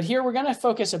 But here we're going to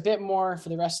focus a bit more for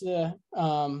the rest of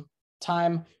the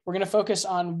time. We're going to focus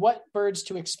on what birds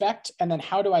to expect and then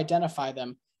how to identify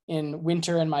them in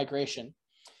winter and migration.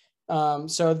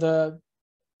 So the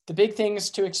The big things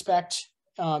to expect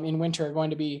in winter are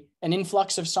going to be an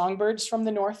influx of songbirds from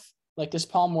the north, like this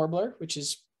palm warbler, which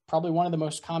is probably one of the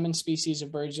most common species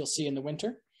of birds you'll see in the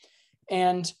winter.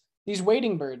 And these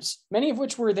wading birds, many of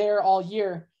which were there all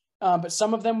year, but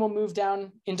some of them will move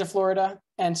down into Florida,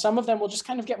 and some of them will just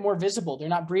kind of get more visible. They're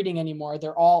not breeding anymore.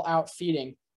 They're all out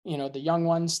feeding. You know, the young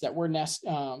ones that were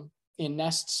in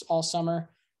nests all summer,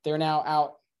 they're now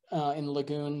out in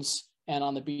lagoons and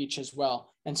on the beach as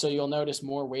well. And so you'll notice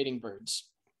more wading birds.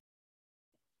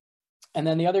 And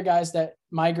then the other guys that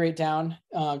migrate down,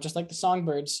 just like the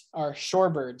songbirds, are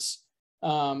shorebirds.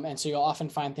 And so you'll often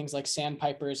find things like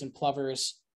sandpipers and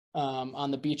plovers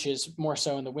on the beaches, more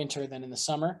so in the winter than in the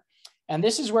summer. And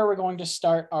this is where we're going to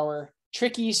start our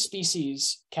tricky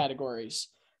species categories,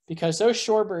 because those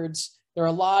shorebirds, there are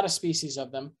a lot of species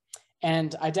of them,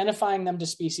 and identifying them to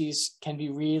species can be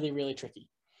really, really tricky.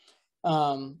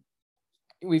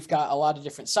 We've got a lot of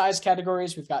different size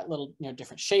categories. We've got little,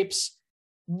 different shapes.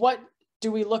 What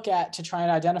do we look at to try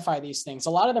and identify these things? A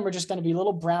lot of them are just going to be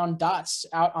little brown dots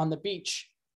out on the beach.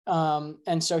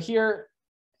 And so here,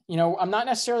 I'm not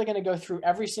necessarily going to go through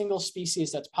every single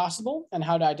species that's possible and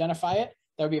how to identify it.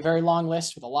 That would be a very long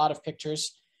list with a lot of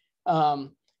pictures. But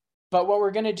what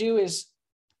we're going to do is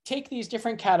take these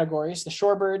different categories, the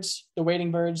shorebirds, the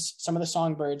wading birds, some of the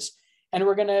songbirds, and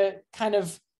we're going to kind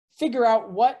of figure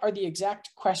out what are the exact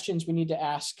questions we need to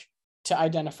ask to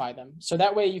identify them. So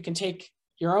that way you can take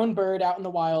your own bird out in the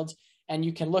wild and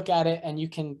you can look at it and you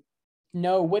can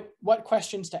know what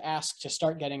questions to ask to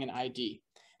start getting an ID.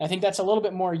 I think that's a little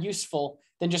bit more useful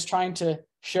than just trying to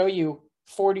show you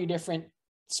 40 different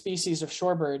species of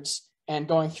shorebirds and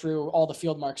going through all the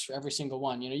field marks for every single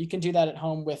one. You can do that at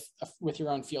home with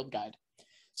your own field guide.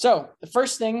 So the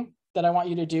first thing that I want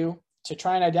you to do to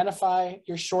try and identify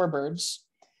your shorebirds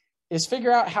is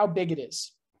figure out how big it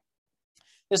is.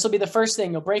 This will be the first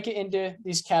thing. You'll break it into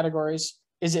these categories.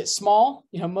 Is it small?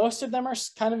 Most of them are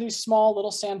kind of these small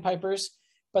little sandpipers,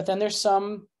 but then there's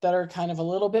some that are kind of a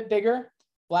little bit bigger,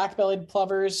 black-bellied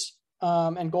plovers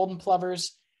and golden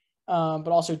plovers, but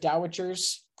also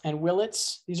dowitchers and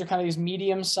willets. These are kind of these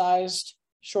medium-sized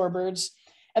shorebirds.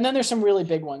 And then there's some really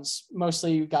big ones.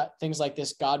 Mostly you've got things like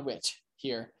this godwit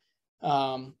here.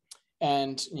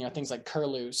 And things like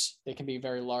curlews, they can be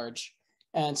very large.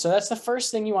 And so that's the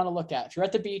first thing you want to look at. If you're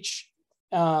at the beach,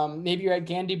 maybe you're at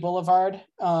Gandy Boulevard,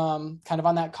 kind of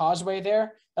on that causeway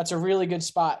there, that's a really good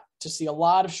spot to see a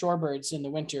lot of shorebirds in the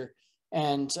winter,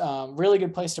 and really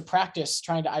good place to practice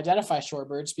trying to identify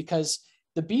shorebirds, because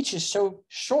the beach is so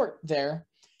short there.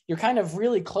 You're kind of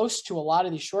really close to a lot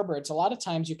of these shorebirds. A lot of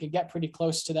times you can get pretty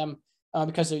close to them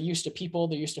because they're used to people,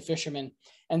 they're used to fishermen.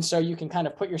 And so you can kind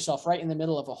of put yourself right in the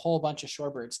middle of a whole bunch of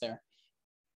shorebirds there.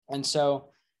 And so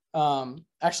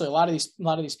actually a lot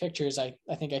of these pictures I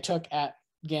think I took at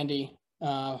Gandy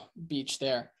Beach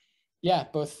there. Yeah,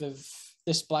 both of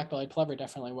this black-bellied plover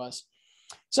definitely was.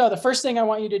 So the first thing I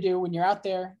want you to do when you're out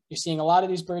there, you're seeing a lot of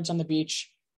these birds on the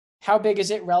beach, how big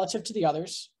is it relative to the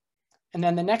others? And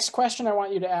then the next question I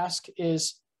want you to ask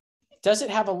is, does it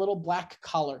have a little black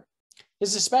collar? This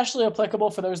is especially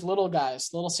applicable for those little guys,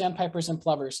 little sandpipers and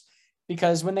plovers,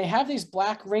 because when they have these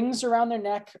black rings around their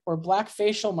neck or black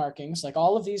facial markings, like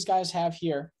all of these guys have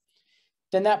here,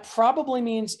 then that probably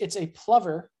means it's a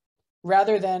plover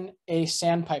rather than a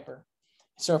sandpiper.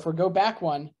 So if we go back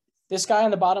one, this guy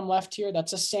on the bottom left here,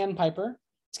 that's a sandpiper.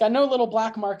 It's got no little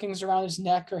black markings around his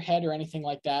neck or head or anything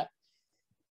like that.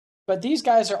 But these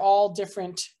guys are all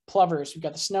different plovers. We've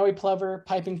got the snowy plover,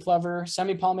 piping plover,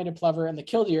 semi-palmated plover, and the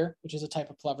killdeer, which is a type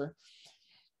of plover.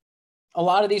 A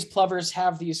lot of these plovers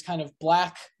have these kind of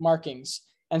black markings.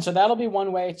 And so that'll be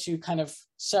one way to kind of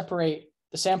separate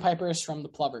the sandpipers from the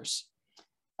plovers.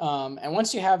 And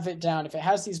once you have it down, if it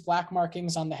has these black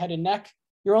markings on the head and neck,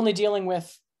 you're only dealing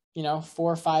with,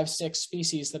 4, 5, 6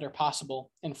 species that are possible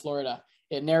in Florida.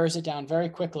 It narrows it down very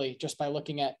quickly just by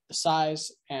looking at the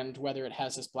size and whether it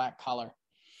has this black collar.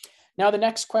 Now, the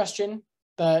next question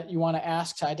that you want to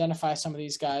ask to identify some of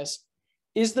these guys,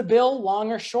 is the bill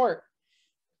long or short?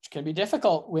 Which can be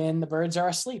difficult when the birds are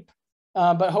asleep.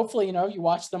 But hopefully, you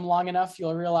watch them long enough,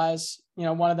 you'll realize,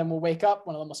 one of them will wake up,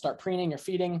 one of them will start preening or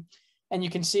feeding, and you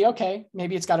can see, okay,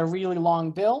 maybe it's got a really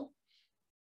long bill.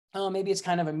 Maybe it's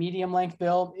kind of a medium length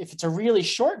bill. If it's a really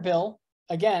short bill,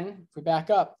 again, if we back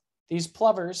up, these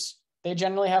plovers, they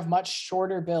generally have much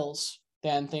shorter bills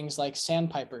than things like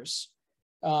sandpipers.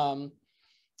 And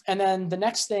then the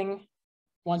next thing,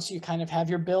 once you kind of have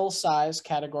your bill size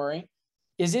category,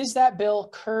 is that bill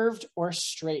curved or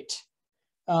straight?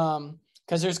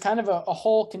 Because there's kind of a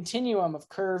whole continuum of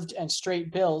curved and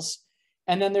straight bills.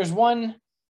 And then there's one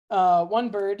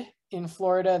bird in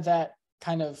Florida that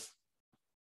kind of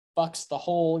bucks the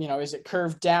whole, is it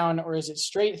curved down or is it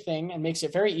straight thing, and makes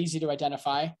it very easy to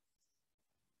identify.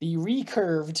 The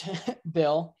recurved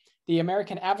bill, the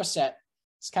American avocet,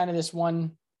 it's kind of this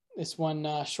one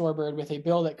shorebird with a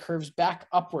bill that curves back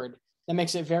upward. That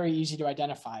makes it very easy to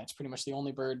identify. It's pretty much the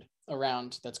only bird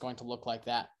around that's going to look like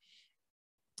that.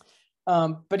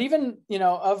 But even,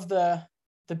 of the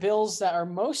bills that are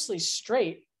mostly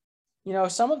straight,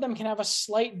 some of them can have a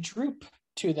slight droop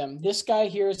to them. This guy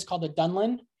here is called a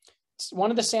dunlin. It's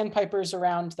one of the sandpipers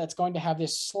around that's going to have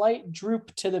this slight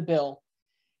droop to the bill.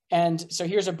 And so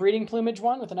here's a breeding plumage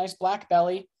one with a nice black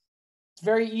belly. It's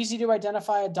very easy to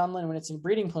identify a dunlin when it's in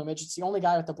breeding plumage. It's the only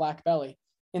guy with the black belly.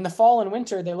 In the fall and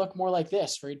winter, they look more like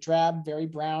this, very drab, very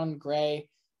brown, gray,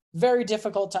 very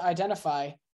difficult to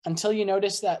identify until you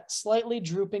notice that slightly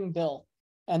drooping bill.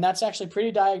 And that's actually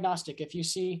pretty diagnostic. If you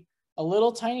see a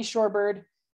little tiny shorebird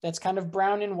that's kind of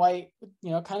brown and white,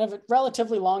 kind of a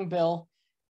relatively long bill,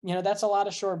 that's a lot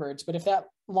of shorebirds. But if that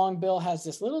long bill has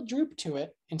this little droop to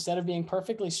it, instead of being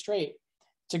perfectly straight,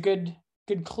 it's a good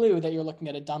clue that you're looking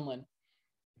at a dunlin.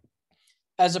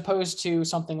 As opposed to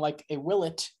something like a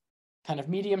willet, kind of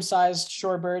medium-sized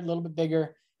shorebird, a little bit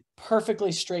bigger,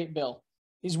 perfectly straight bill.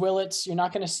 These willets, you're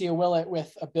not going to see a willet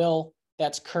with a bill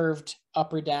that's curved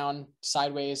up or down,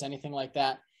 sideways, anything like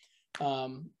that.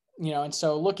 And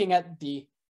so looking at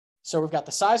so we've got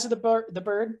the size of the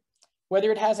bird,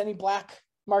 whether it has any black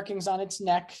markings on its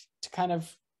neck to kind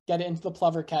of get it into the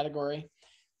plover category,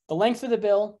 the length of the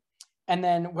bill, and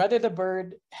then whether the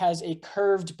bird has a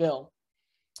curved bill.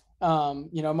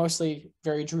 Mostly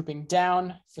very drooping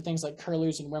down for things like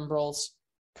curlews and whimbrels,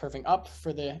 curving up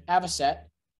for the avocet.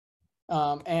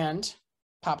 And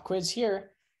pop quiz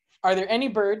here, are there any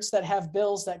birds that have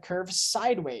bills that curve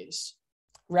sideways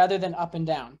rather than up and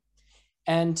down?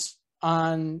 And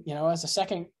as a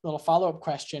second little follow-up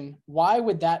question, why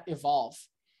would that evolve?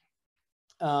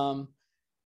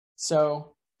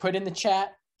 So put in the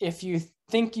chat if you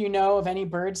think you know of any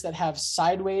birds that have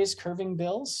sideways curving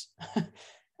bills.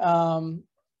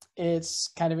 It's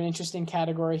kind of an interesting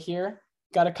category here.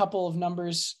 Got a couple of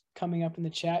numbers coming up in the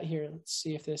chat here. Let's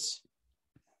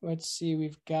see,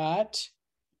 we've got,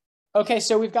 okay,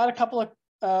 so we've got a couple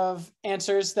of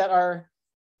answers that are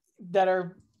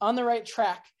on the right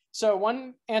track. So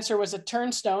one answer was a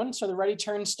turnstone, so the ruddy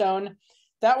turnstone.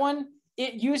 That one,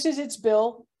 it uses its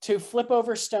bill to flip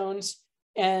over stones,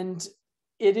 and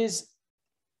it's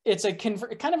a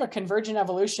kind of a convergent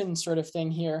evolution sort of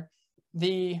thing here.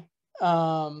 The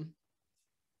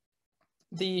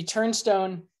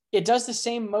turnstone, it does the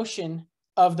same motion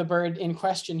of the bird in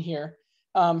question here.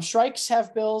 Shrikes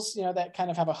have bills, that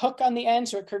kind of have a hook on the end,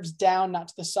 so it curves down, not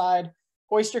to the side.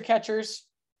 Oyster catchers,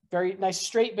 very nice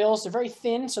straight bills. They're very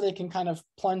thin, so they can kind of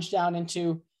plunge down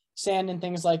into sand and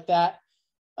things like that.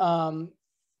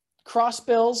 Cross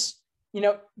bills,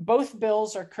 both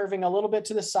bills are curving a little bit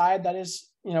to the side. That is,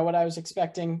 what I was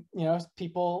expecting,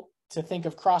 people to think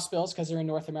of cross bills because they're in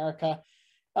North America.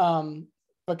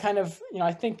 But kind of,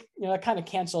 I think, it kind of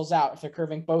cancels out if they're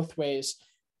curving both ways.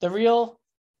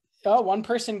 One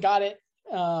person got it.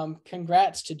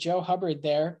 Congrats to Joe Hubbard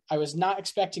there. I was not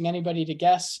expecting anybody to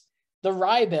guess the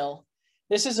wrybill.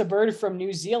 This is a bird from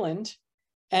New Zealand,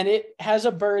 and it has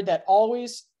a bill that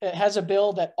always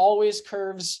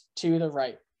curves to the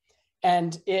right.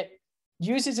 And it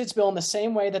uses its bill in the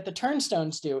same way that the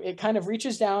turnstones do. It kind of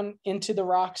reaches down into the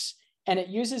rocks, and it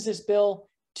uses this bill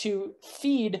to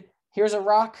feed, here's a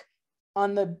rock,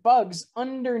 on the bugs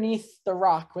underneath the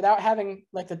rock without having,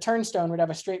 like the turnstone would have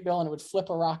a straight bill and it would flip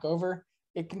a rock over.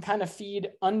 It can kind of feed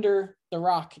under the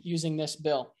rock using this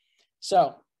bill.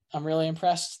 So I'm really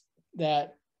impressed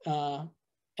that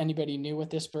anybody knew what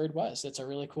this bird was. It's a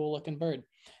really cool looking bird.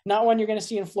 Not one you're going to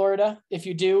see in Florida. If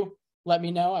you do, let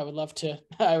me know. I would love to,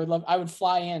 I would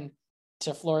fly in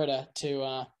to Florida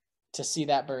to see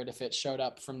that bird if it showed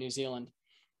up from New Zealand.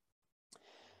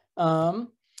 And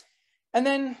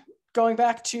then going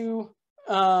back to,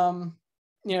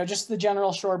 just the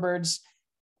general shorebirds,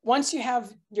 once you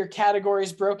have your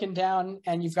categories broken down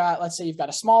and you've got, let's say you've got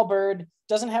a small bird,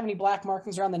 doesn't have any black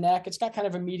markings around the neck, it's got kind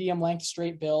of a medium length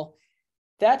straight bill.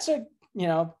 That's a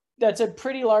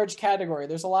pretty large category.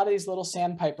 There's a lot of these little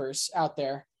sandpipers out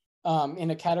there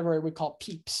in a category we call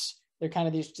peeps. They're kind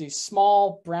of these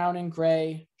small brown and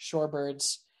gray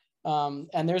shorebirds.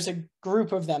 And there's a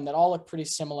group of them that all look pretty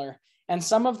similar. And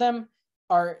some of them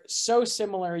are so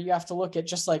similar, you have to look at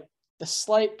just like the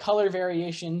slight color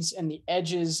variations and the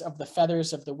edges of the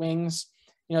feathers of the wings.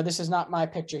 This is not my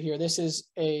picture here. This is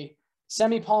a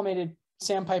semi-palmated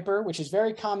sandpiper, which is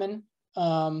very common.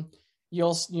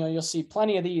 You'll see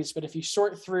plenty of these, but if you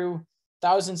sort through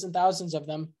thousands and thousands of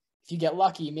them. If you get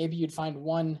lucky, maybe you'd find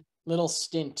one little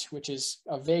stint, which is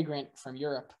a vagrant from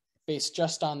Europe, based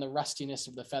just on the rustiness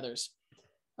of the feathers.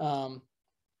 But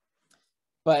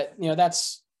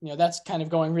that's kind of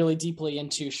going really deeply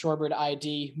into shorebird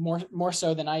ID, more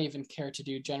so than I even care to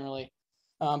do generally.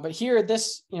 But here,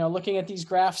 looking at these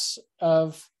graphs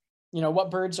of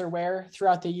what birds are where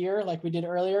throughout the year, like we did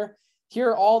earlier,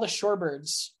 here are all the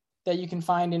shorebirds that you can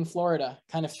find in Florida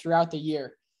kind of throughout the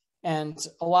year. And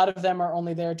a lot of them are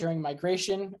only there during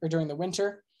migration or during the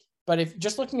winter. But if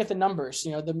just looking at the numbers,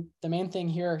 the main thing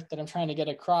here that I'm trying to get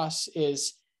across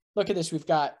is, look at this. We've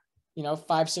got,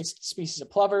 5-6 species of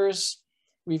plovers.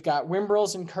 We've got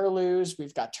whimbrels and curlews.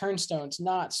 We've got turnstones,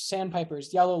 knots,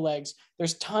 sandpipers, yellowlegs.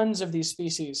 There's tons of these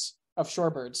species of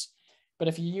shorebirds. But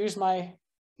if you use my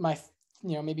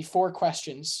maybe 4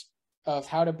 questions of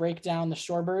how to break down the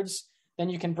shorebirds, then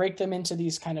you can break them into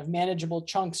these kind of manageable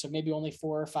chunks of maybe only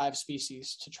 4 or 5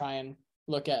 species to try and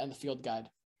look at in the field guide.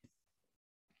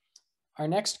 Our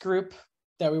next group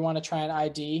that we want to try and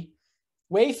ID,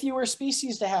 way fewer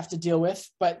species to have to deal with,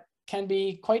 but can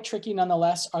be quite tricky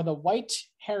nonetheless, are the white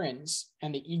herons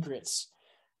and the egrets.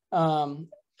 And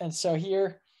so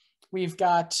here we've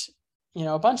got,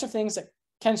 a bunch of things that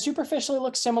can superficially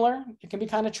look similar. It can be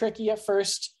kind of tricky at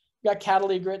first. We've got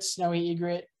cattle egret, snowy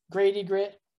egret, great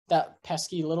egret, that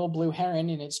pesky little blue heron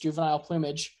in its juvenile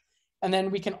plumage. And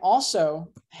then we can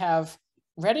also have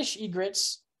reddish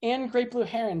egrets and great blue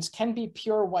herons can be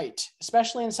pure white,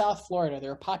 especially in South Florida.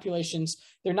 There are populations,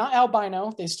 they're not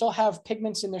albino, they still have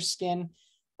pigments in their skin,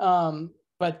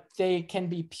 but they can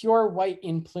be pure white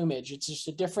in plumage. It's just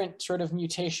a different sort of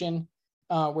mutation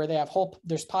where they have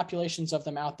there's populations of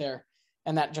them out there,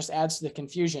 and that just adds to the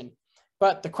confusion.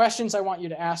 But the questions I want you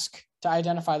to ask to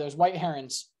identify those white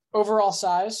herons: overall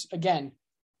size, again,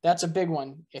 that's a big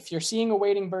one. If you're seeing a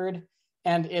wading bird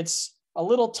and it's a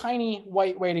little tiny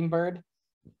white wading bird,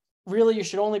 really you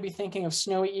should only be thinking of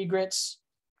snowy egrets,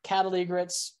 cattle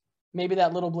egrets, maybe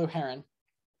that little blue heron.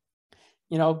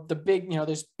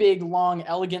 There's big, long,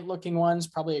 elegant looking ones,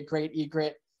 probably a great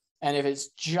egret. And if it's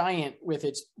giant with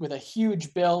a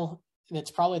huge bill,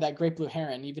 it's probably that great blue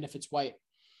heron, even if it's white.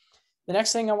 The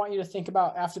next thing I want you to think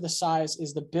about after the size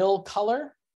is the bill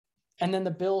color and then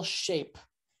the bill shape.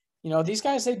 These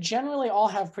guys, they generally all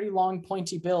have pretty long,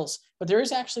 pointy bills, but there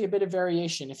is actually a bit of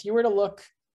variation. If you were to look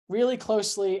really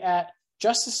closely at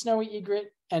just the snowy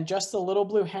egret and just the little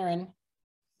blue heron,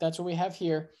 that's what we have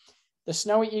here. The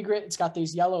snowy egret, it's got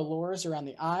these yellow lures around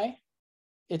the eye.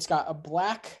 It's got a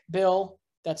black bill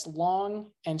that's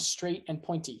long and straight and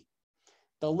pointy.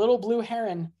 The little blue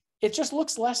heron, it just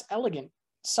looks less elegant.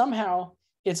 Somehow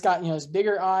it's got, this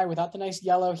bigger eye without the nice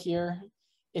yellow here.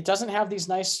 It doesn't have these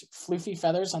nice floofy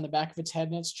feathers on the back of its head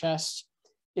and its chest.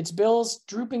 Its bill's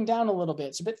drooping down a little bit.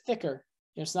 It's a bit thicker.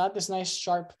 It's not this nice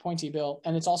sharp pointy bill,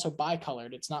 and it's also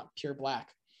bicolored. It's not pure black.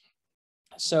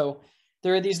 So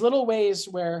there are these little ways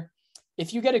where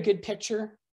if you get a good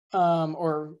picture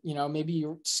or maybe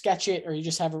you sketch it or you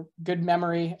just have a good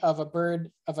memory of a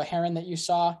bird, of a heron that you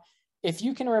saw, if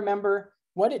you can remember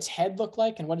what its head looked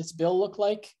like and what its bill looked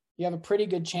like, you have a pretty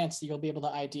good chance that you'll be able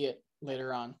to ID it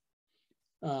later on.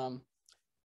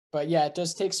 But yeah, it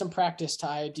does take some practice to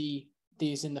ID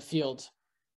these in the field.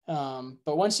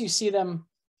 But once you see them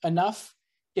enough,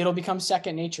 it'll become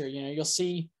second nature. You'll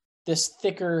see this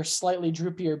thicker, slightly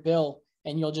droopier bill,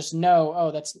 and you'll just know,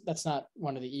 oh, that's not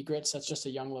one of the egrets. That's just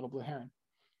a young little blue heron.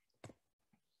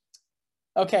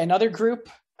 Okay, another group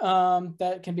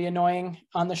that can be annoying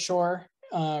on the shore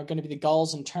are going to be the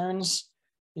gulls and terns.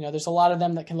 There's a lot of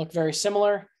them that can look very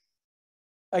similar.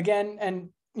 Again, and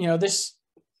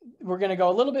we're going to go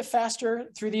a little bit faster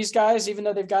through these guys, even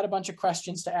though they've got a bunch of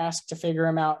questions to ask to figure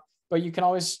them out. But you can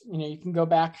always, you can go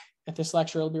back at this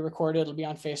lecture. It'll be recorded. It'll be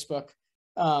on Facebook.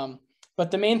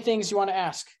 But the main things you want to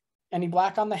ask: any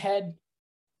black on the head?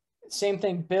 Same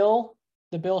thing. Bill,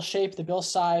 the bill shape, the bill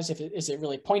size. Is it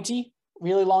really pointy,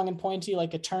 really long and pointy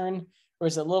like a tern, or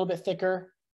is it a little bit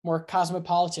thicker, more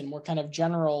cosmopolitan, more kind of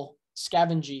general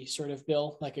scavengy sort of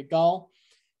bill like a gull?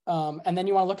 And then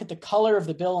you want to look at the color of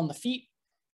the bill on the feet,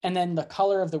 and then the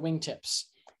color of the wingtips.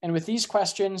 And with these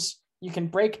questions, you can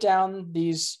break down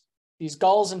these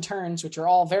gulls and terns, which are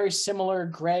all very similar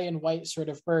gray and white sort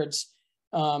of birds.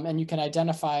 And you can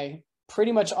identify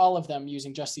pretty much all of them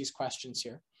using just these questions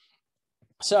here.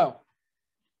 So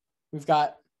we've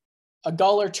got a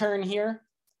gull or tern here.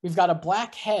 We've got a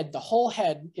black head. The whole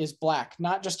head is black,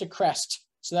 not just a crest.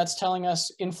 So that's telling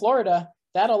us in Florida,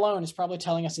 that alone is probably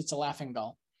telling us it's a laughing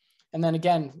gull. And then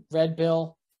again, red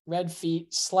bill, red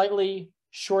feet, slightly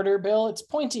shorter bill. It's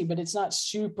pointy, but it's not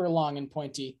super long and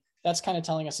pointy. That's kind of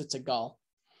telling us it's a gull.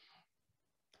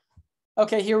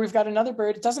 Okay, here we've got another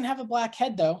bird. It doesn't have a black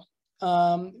head though.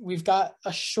 We've got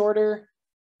a shorter,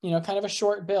 kind of a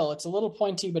short bill. It's a little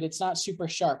pointy, but it's not super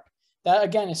sharp. That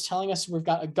again is telling us we've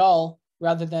got a gull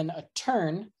rather than a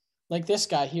tern, like this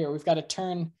guy here. We've got a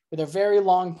tern with a very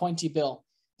long pointy bill.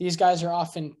 These guys are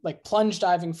often like plunge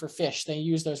diving for fish. They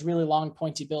use those really long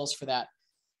pointy bills for that.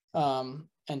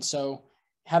 And so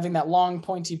having that long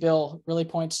pointy bill really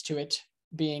points to it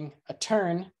being a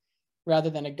tern rather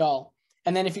than a gull.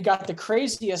 And then if you got the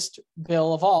craziest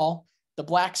bill of all, the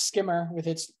black skimmer with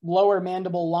its lower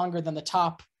mandible longer than the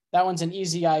top, that one's an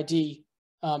easy ID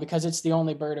because it's the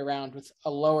only bird around with a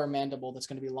lower mandible that's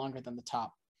going to be longer than the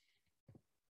top.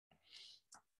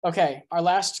 Okay, our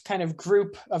last kind of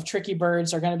group of tricky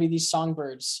birds are going to be these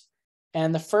songbirds.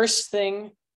 And the first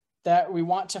thing that we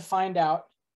want to find out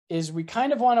is we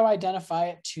kind of want to identify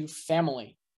it to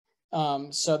family.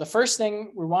 So the first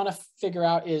thing we want to figure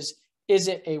out is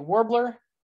it a warbler,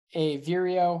 a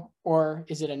vireo, or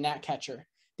is it a gnatcatcher?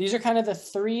 These are kind of the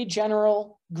three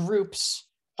general groups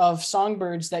of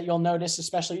songbirds that you'll notice,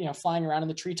 especially flying around in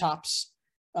the treetops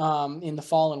in the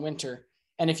fall and winter.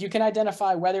 And if you can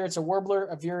identify whether it's a warbler,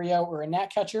 a vireo, or a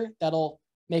gnatcatcher, that'll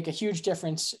make a huge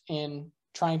difference in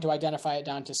trying to identify it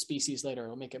down to species later.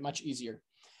 It'll make it much easier.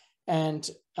 And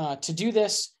to do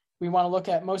this, we want to look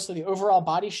at mostly the overall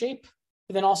body shape,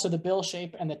 but then also the bill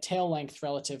shape and the tail length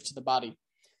relative to the body.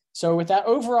 So with that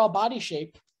overall body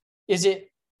shape, is it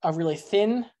a really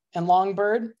thin and long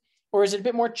bird, or is it a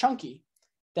bit more chunky?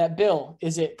 That bill,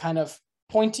 is it kind of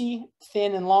pointy,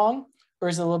 thin, and long, or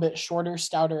is it a little bit shorter,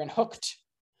 stouter, and hooked?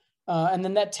 And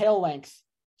then that tail length,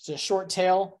 is it a short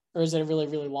tail, or is it a really,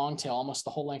 really long tail, almost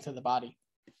the whole length of the body?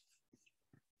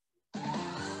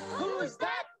 Who's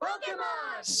that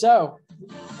Pokemon? So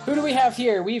who do we have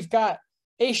here? We've got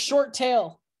a short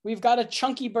tail. We've got a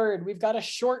chunky bird. We've got a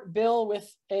short bill with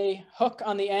a hook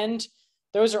on the end.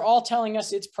 Those are all telling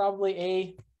us it's probably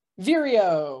a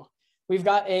vireo. We've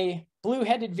got a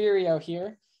blue-headed vireo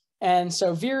here. And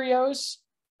so vireos,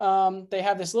 they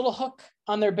have this little hook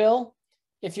on their bill.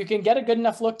 If you can get a good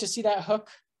enough look to see that hook,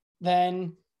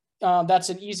 then that's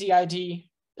an easy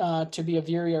ID to be a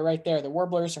vireo right there. The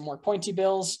warblers are more pointy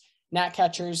bills.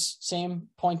 Gnatcatchers, same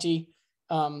pointy.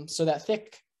 So that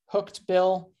thick hooked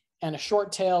bill and a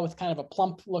short tail with kind of a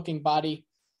plump looking body,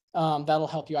 that'll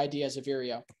help you ID as a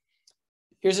vireo.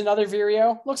 Here's another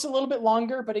vireo. Looks a little bit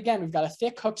longer, but again, we've got a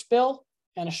thick hooked bill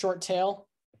and a short tail.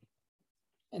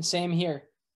 And same here,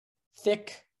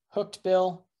 thick hooked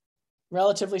bill,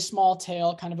 relatively small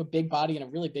tail, kind of a big body and a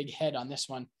really big head on this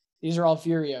one. These are all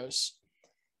vireos.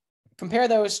 Compare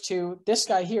those to this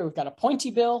guy here. We've got a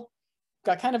pointy bill,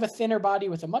 got kind of a thinner body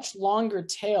with a much longer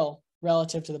tail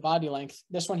relative to the body length.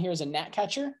 This one here is a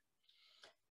gnatcatcher.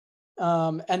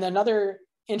 And another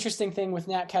interesting thing with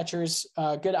gnatcatchers,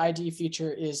 good ID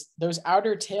feature is those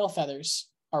outer tail feathers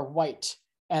are white,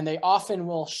 and they often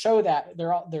will show that.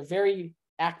 They're very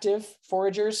active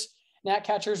foragers.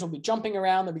 Gnatcatchers will be jumping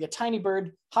around. There'll be a tiny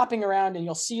bird hopping around, and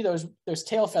you'll see those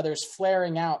tail feathers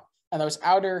flaring out, and those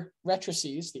outer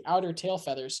rectrices, the outer tail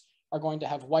feathers, are going to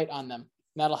have white on them.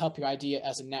 And that'll help you ID it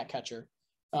as a gnatcatcher.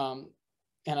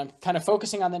 And I'm kind of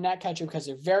focusing on the gnatcatcher because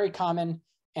they're very common,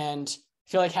 and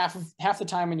I feel like half the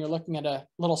time when you're looking at a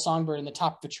little songbird in the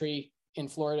top of a tree in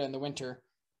Florida in the winter,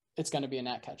 it's going to be a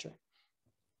gnatcatcher.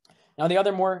 Now, the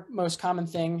other most common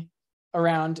thing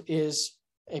around is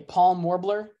a palm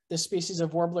warbler. This species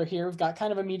of warbler here, we've got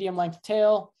kind of a medium length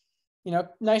tail,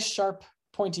 nice sharp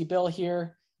pointy bill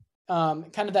here,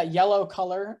 kind of that yellow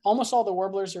color. Almost all the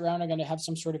warblers around are going to have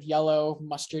some sort of yellow,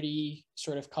 mustardy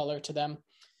sort of color to them.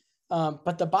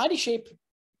 But the body shape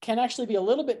can actually be a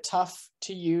little bit tough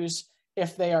to use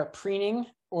if they are preening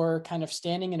or kind of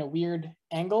standing in a weird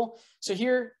angle. So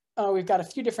here we've got a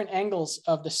few different angles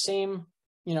of the same,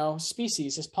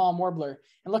 species, this palm warbler.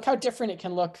 And look how different it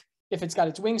can look if it's got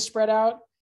its wings spread out,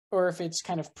 or if it's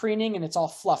kind of preening and it's all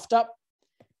fluffed up,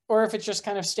 or if it's just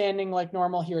kind of standing like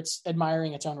normal. Here it's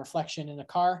admiring its own reflection in a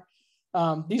car.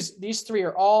 These three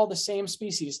are all the same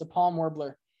species, the palm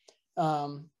warbler.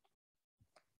 But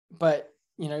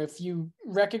if you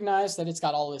recognize that it's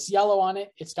got all this yellow on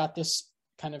it, it's got this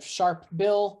kind of sharp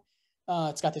bill,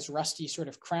 it's got this rusty sort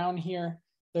of crown here.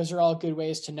 Those are all good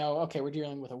ways to know, okay, we're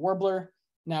dealing with a warbler.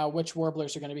 Now, which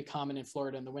warblers are going to be common in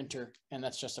Florida in the winter? And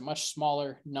that's just a much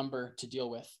smaller number to deal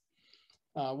with.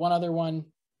 One other one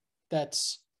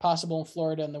that's possible in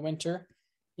Florida in the winter,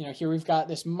 here we've got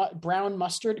this brown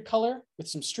mustard color with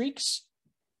some streaks.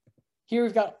 Here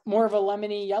we've got more of a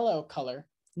lemony yellow color,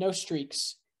 no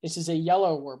streaks. This is a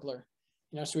yellow warbler.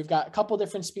 So we've got a couple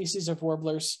different species of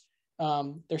warblers.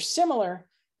 They're similar,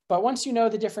 But once you know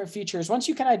the different features, once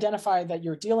you can identify that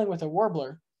you're dealing with a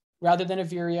warbler rather than a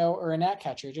vireo or a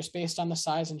gnatcatcher, just based on the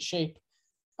size and shape,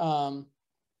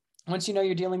 once you know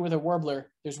you're dealing with a warbler,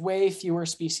 there's way fewer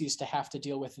species to have to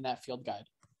deal with in that field guide.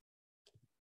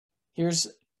 Here's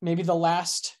maybe the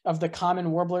last of the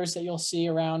common warblers that you'll see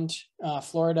around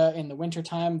Florida in the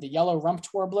wintertime, the yellow-rumped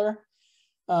warbler,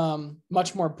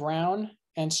 much more brown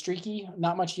and streaky,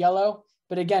 not much yellow.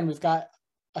 But again, we've got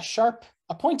a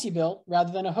pointy bill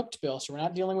rather than a hooked bill. So we're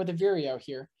not dealing with a vireo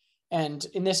here. And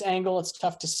in this angle, it's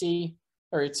tough to see,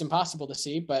 or it's impossible to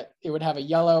see, but it would have a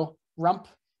yellow rump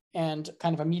and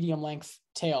kind of a medium length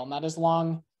tail, not as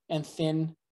long and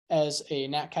thin as a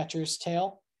gnatcatcher's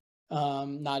tail,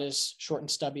 not as short and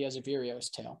stubby as a vireo's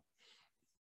tail.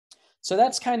 So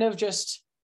that's kind of just,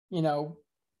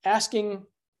 asking,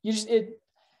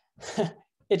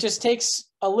 it just takes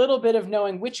a little bit of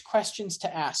knowing which questions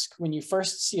to ask when you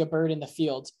first see a bird in the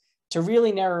field to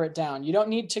really narrow it down. You don't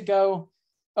need to go,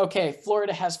 okay,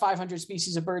 Florida has 500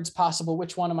 species of birds possible.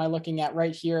 Which one am I looking at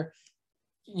right here?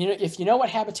 If you know what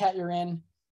habitat you're in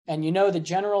and you know the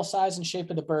general size and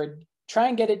shape of the bird, try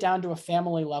and get it down to a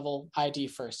family level ID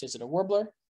first. Is it a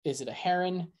warbler? Is it a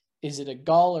heron? Is it a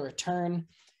gull or a tern?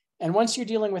 And once you're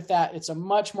dealing with that, it's a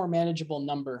much more manageable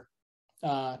number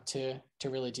to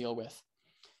really deal with.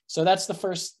 So that's the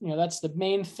first, that's the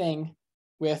main thing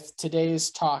with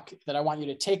today's talk that I want you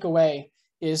to take away,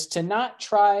 is to not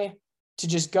try to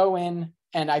just go in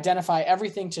and identify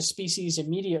everything to species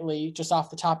immediately just off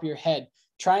the top of your head.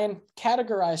 Try and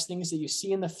categorize things that you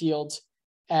see in the field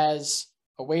as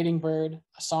a wading bird,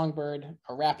 a songbird,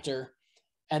 a raptor,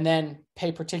 and then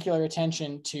pay particular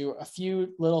attention to a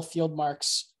few little field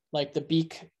marks like the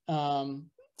beak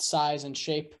size and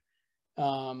shape,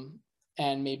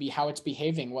 and maybe how it's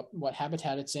behaving, what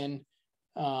habitat it's in.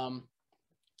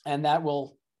 And that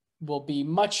will be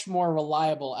much more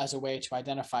reliable as a way to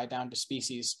identify down to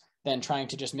species than trying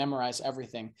to just memorize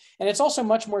everything. And it's also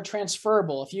much more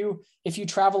transferable. If you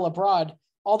travel abroad,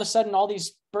 all of a sudden, all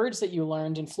these birds that you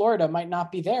learned in Florida might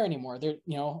not be there anymore.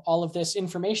 All of this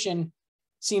information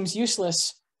seems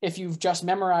useless if you've just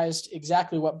memorized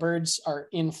exactly what birds are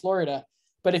in Florida.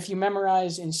 But if you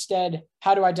memorize instead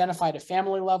how to identify at a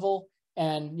family level,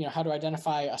 and how to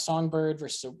identify a songbird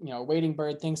versus a wading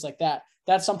bird, things like that,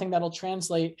 that's something that'll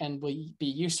translate and will be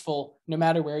useful no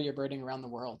matter where you're birding around the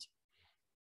world.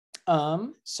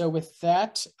 So with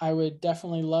that, I would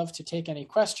definitely love to take any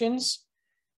questions.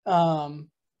 And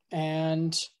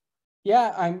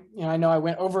yeah, I know I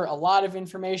went over a lot of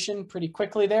information pretty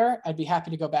quickly there. I'd be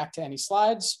happy to go back to any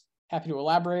slides, happy to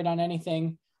elaborate on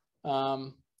anything.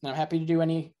 And I'm happy to do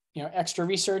any extra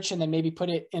research and then maybe put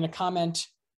it in a comment.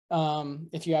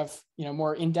 If you have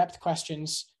more in-depth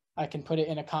questions, I can put it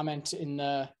in a comment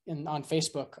on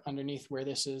Facebook underneath where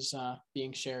this is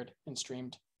being shared and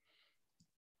streamed.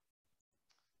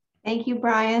 Thank you,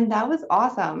 Brian. That was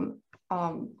awesome.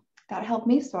 That helped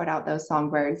me sort out those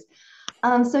songbirds.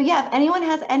 So yeah, if anyone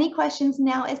has any questions,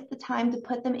 now is the time to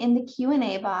put them in the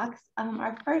Q&A box.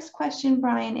 Our first question,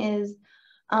 Brian, is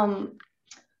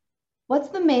what's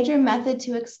the major method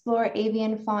to explore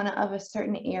avian fauna of a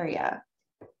certain area?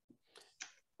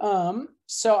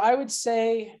 So I would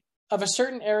say of a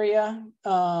certain area,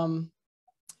 so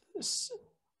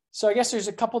I guess there's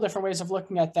a couple different ways of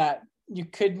looking at that. You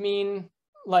could mean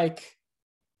like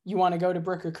you want to go to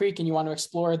Brooker Creek and you want to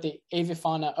explore the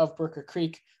avifauna of Brooker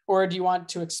Creek, or do you want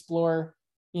to explore,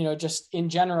 just in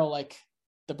general, like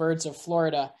the birds of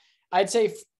Florida? I'd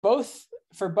say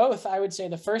for both, I would say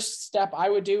the first step I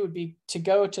would do would be to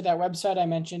go to that website I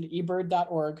mentioned,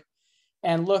 ebird.org,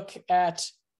 and look at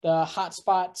the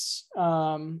hotspots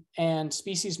and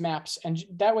species maps. And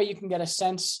that way you can get a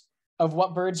sense of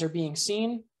what birds are being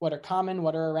seen, what are common,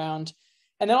 what are around.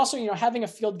 And then also, having a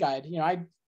field guide,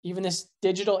 even this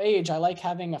digital age, I like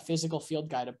having a physical field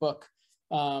guide, a book.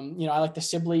 I like the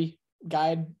Sibley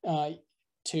guide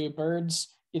to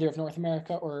birds, either of North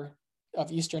America or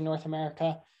of Eastern North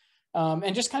America.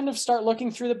 And just kind of start looking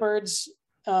through the birds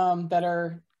that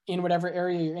are in whatever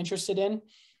area you're interested in.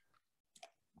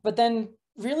 But then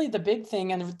really the big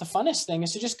thing and the funnest thing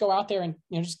is to just go out there and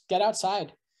just get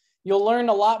outside. You'll learn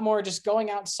a lot more just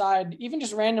going outside, even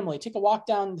just randomly. Take a walk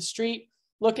down the street,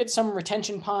 look at some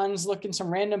retention ponds, look in some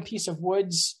random piece of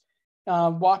woods,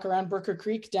 walk around Brooker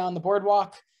Creek down the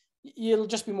boardwalk. It'll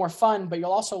just be more fun, but you'll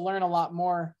also learn a lot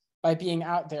more by being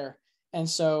out there. And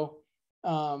so,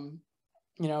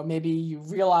 maybe you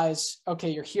realize, okay,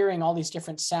 you're hearing all these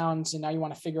different sounds and now you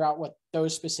want to figure out what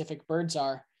those specific birds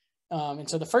are. And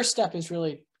so the first step is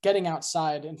really getting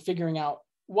outside and figuring out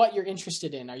what you're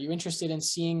interested in. Are you interested in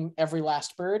seeing every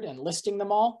last bird and listing them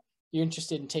all? you're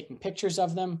interested in taking pictures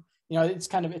of them, you know,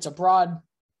 it's a broad,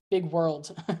 big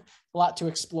world, a lot to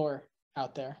explore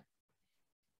out there.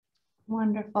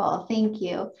 Wonderful, thank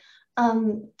you.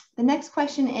 The next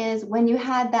question is, when you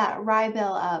had that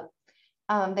wrybill up,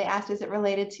 they asked, is it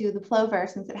related to the plover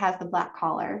since it has the black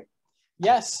collar?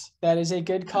 Yes, that is a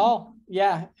good call.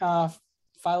 Yeah,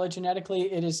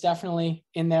 phylogenetically, it is definitely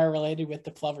in there related with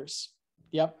the plovers.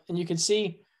 Yep, and you can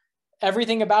see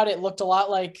everything about it looked a lot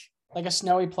like a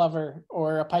snowy plover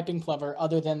or a piping plover,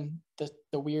 other than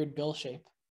the weird bill shape.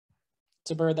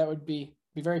 It's a bird that would be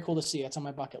very cool to see. It's on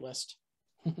my bucket list.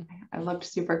 It looked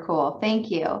super cool.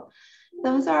 Thank you.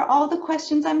 Those are all the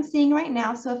questions I'm seeing right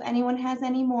now. So if anyone has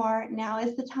any more, now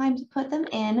is the time to put them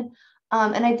in.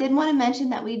 And I did want to mention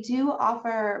that we do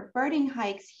offer birding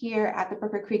hikes here at the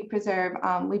Brooker Creek Preserve.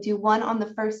 We do one on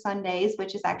the first Sundays,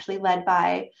 which is actually led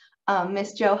by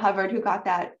Miss Jo Hubbard, who got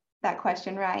that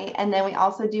question right. And then we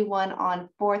also do one on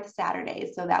fourth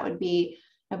Saturdays. So that would be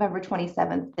November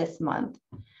 27th this month.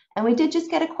 And we did just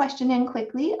get a question in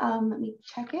quickly. Let me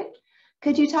check it.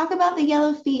 Could you talk about the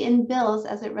yellow feet and bills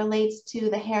as it relates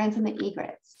to the herons and the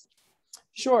egrets?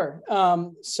 Sure.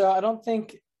 So I don't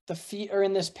think the feet are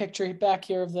in this picture back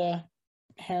here of the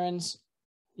herons.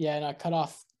 Yeah, and I cut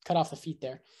off the feet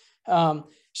there.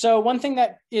 So one thing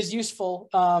that is useful,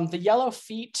 the yellow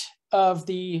feet of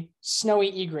the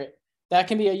snowy egret, that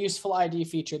can be a useful ID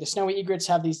feature. The snowy egrets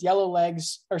have these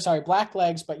black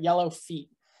legs, but yellow feet.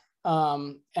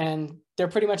 And they're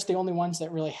pretty much the only ones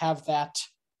that really have that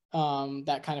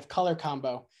kind of color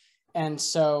combo. And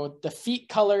so the feet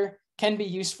color can be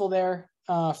useful there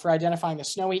for identifying the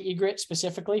snowy egret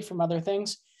specifically from other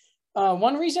things.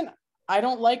 One reason I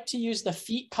don't like to use the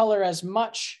feet color as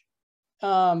much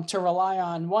to rely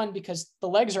on, one, because the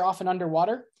legs are often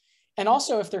underwater. And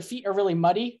also if their feet are really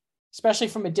muddy, especially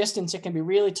from a distance, it can be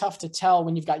really tough to tell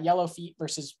when you've got yellow feet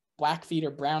versus black feet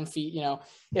or brown feet. You know,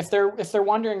 if they're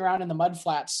wandering around in the mud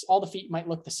flats, all the feet might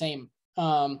look the same.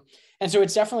 And so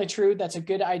it's definitely true. That's a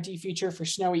good ID feature for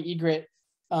snowy egret.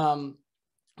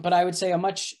 But I would say a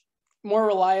much more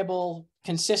reliable,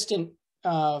 consistent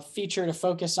feature to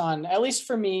focus on, at least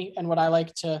for me, and what I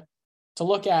like to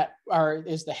look at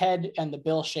is the head and the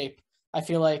bill shape. I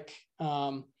feel like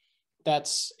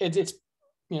it's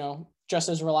you know, just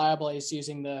as reliable as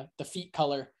using the feet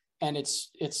color, and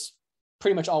it's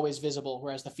pretty much always visible,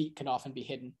 whereas the feet can often be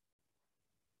hidden.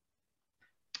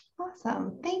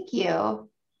 Awesome, thank you.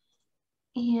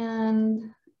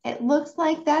 And it looks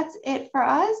like that's it for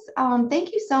us.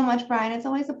 Thank you so much, Brian. It's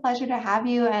always a pleasure to have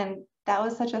you. And that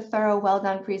was such a thorough, well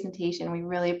done presentation. We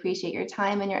really appreciate your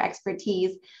time and your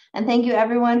expertise. And thank you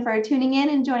everyone for tuning in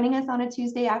and joining us on a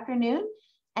Tuesday afternoon.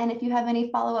 And if you have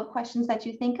any follow-up questions that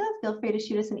you think of, feel free to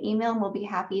shoot us an email and we'll be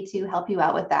happy to help you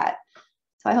out with that.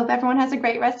 So I hope everyone has a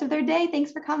great rest of their day.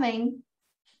 Thanks for coming.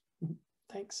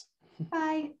 Thanks.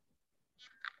 Bye.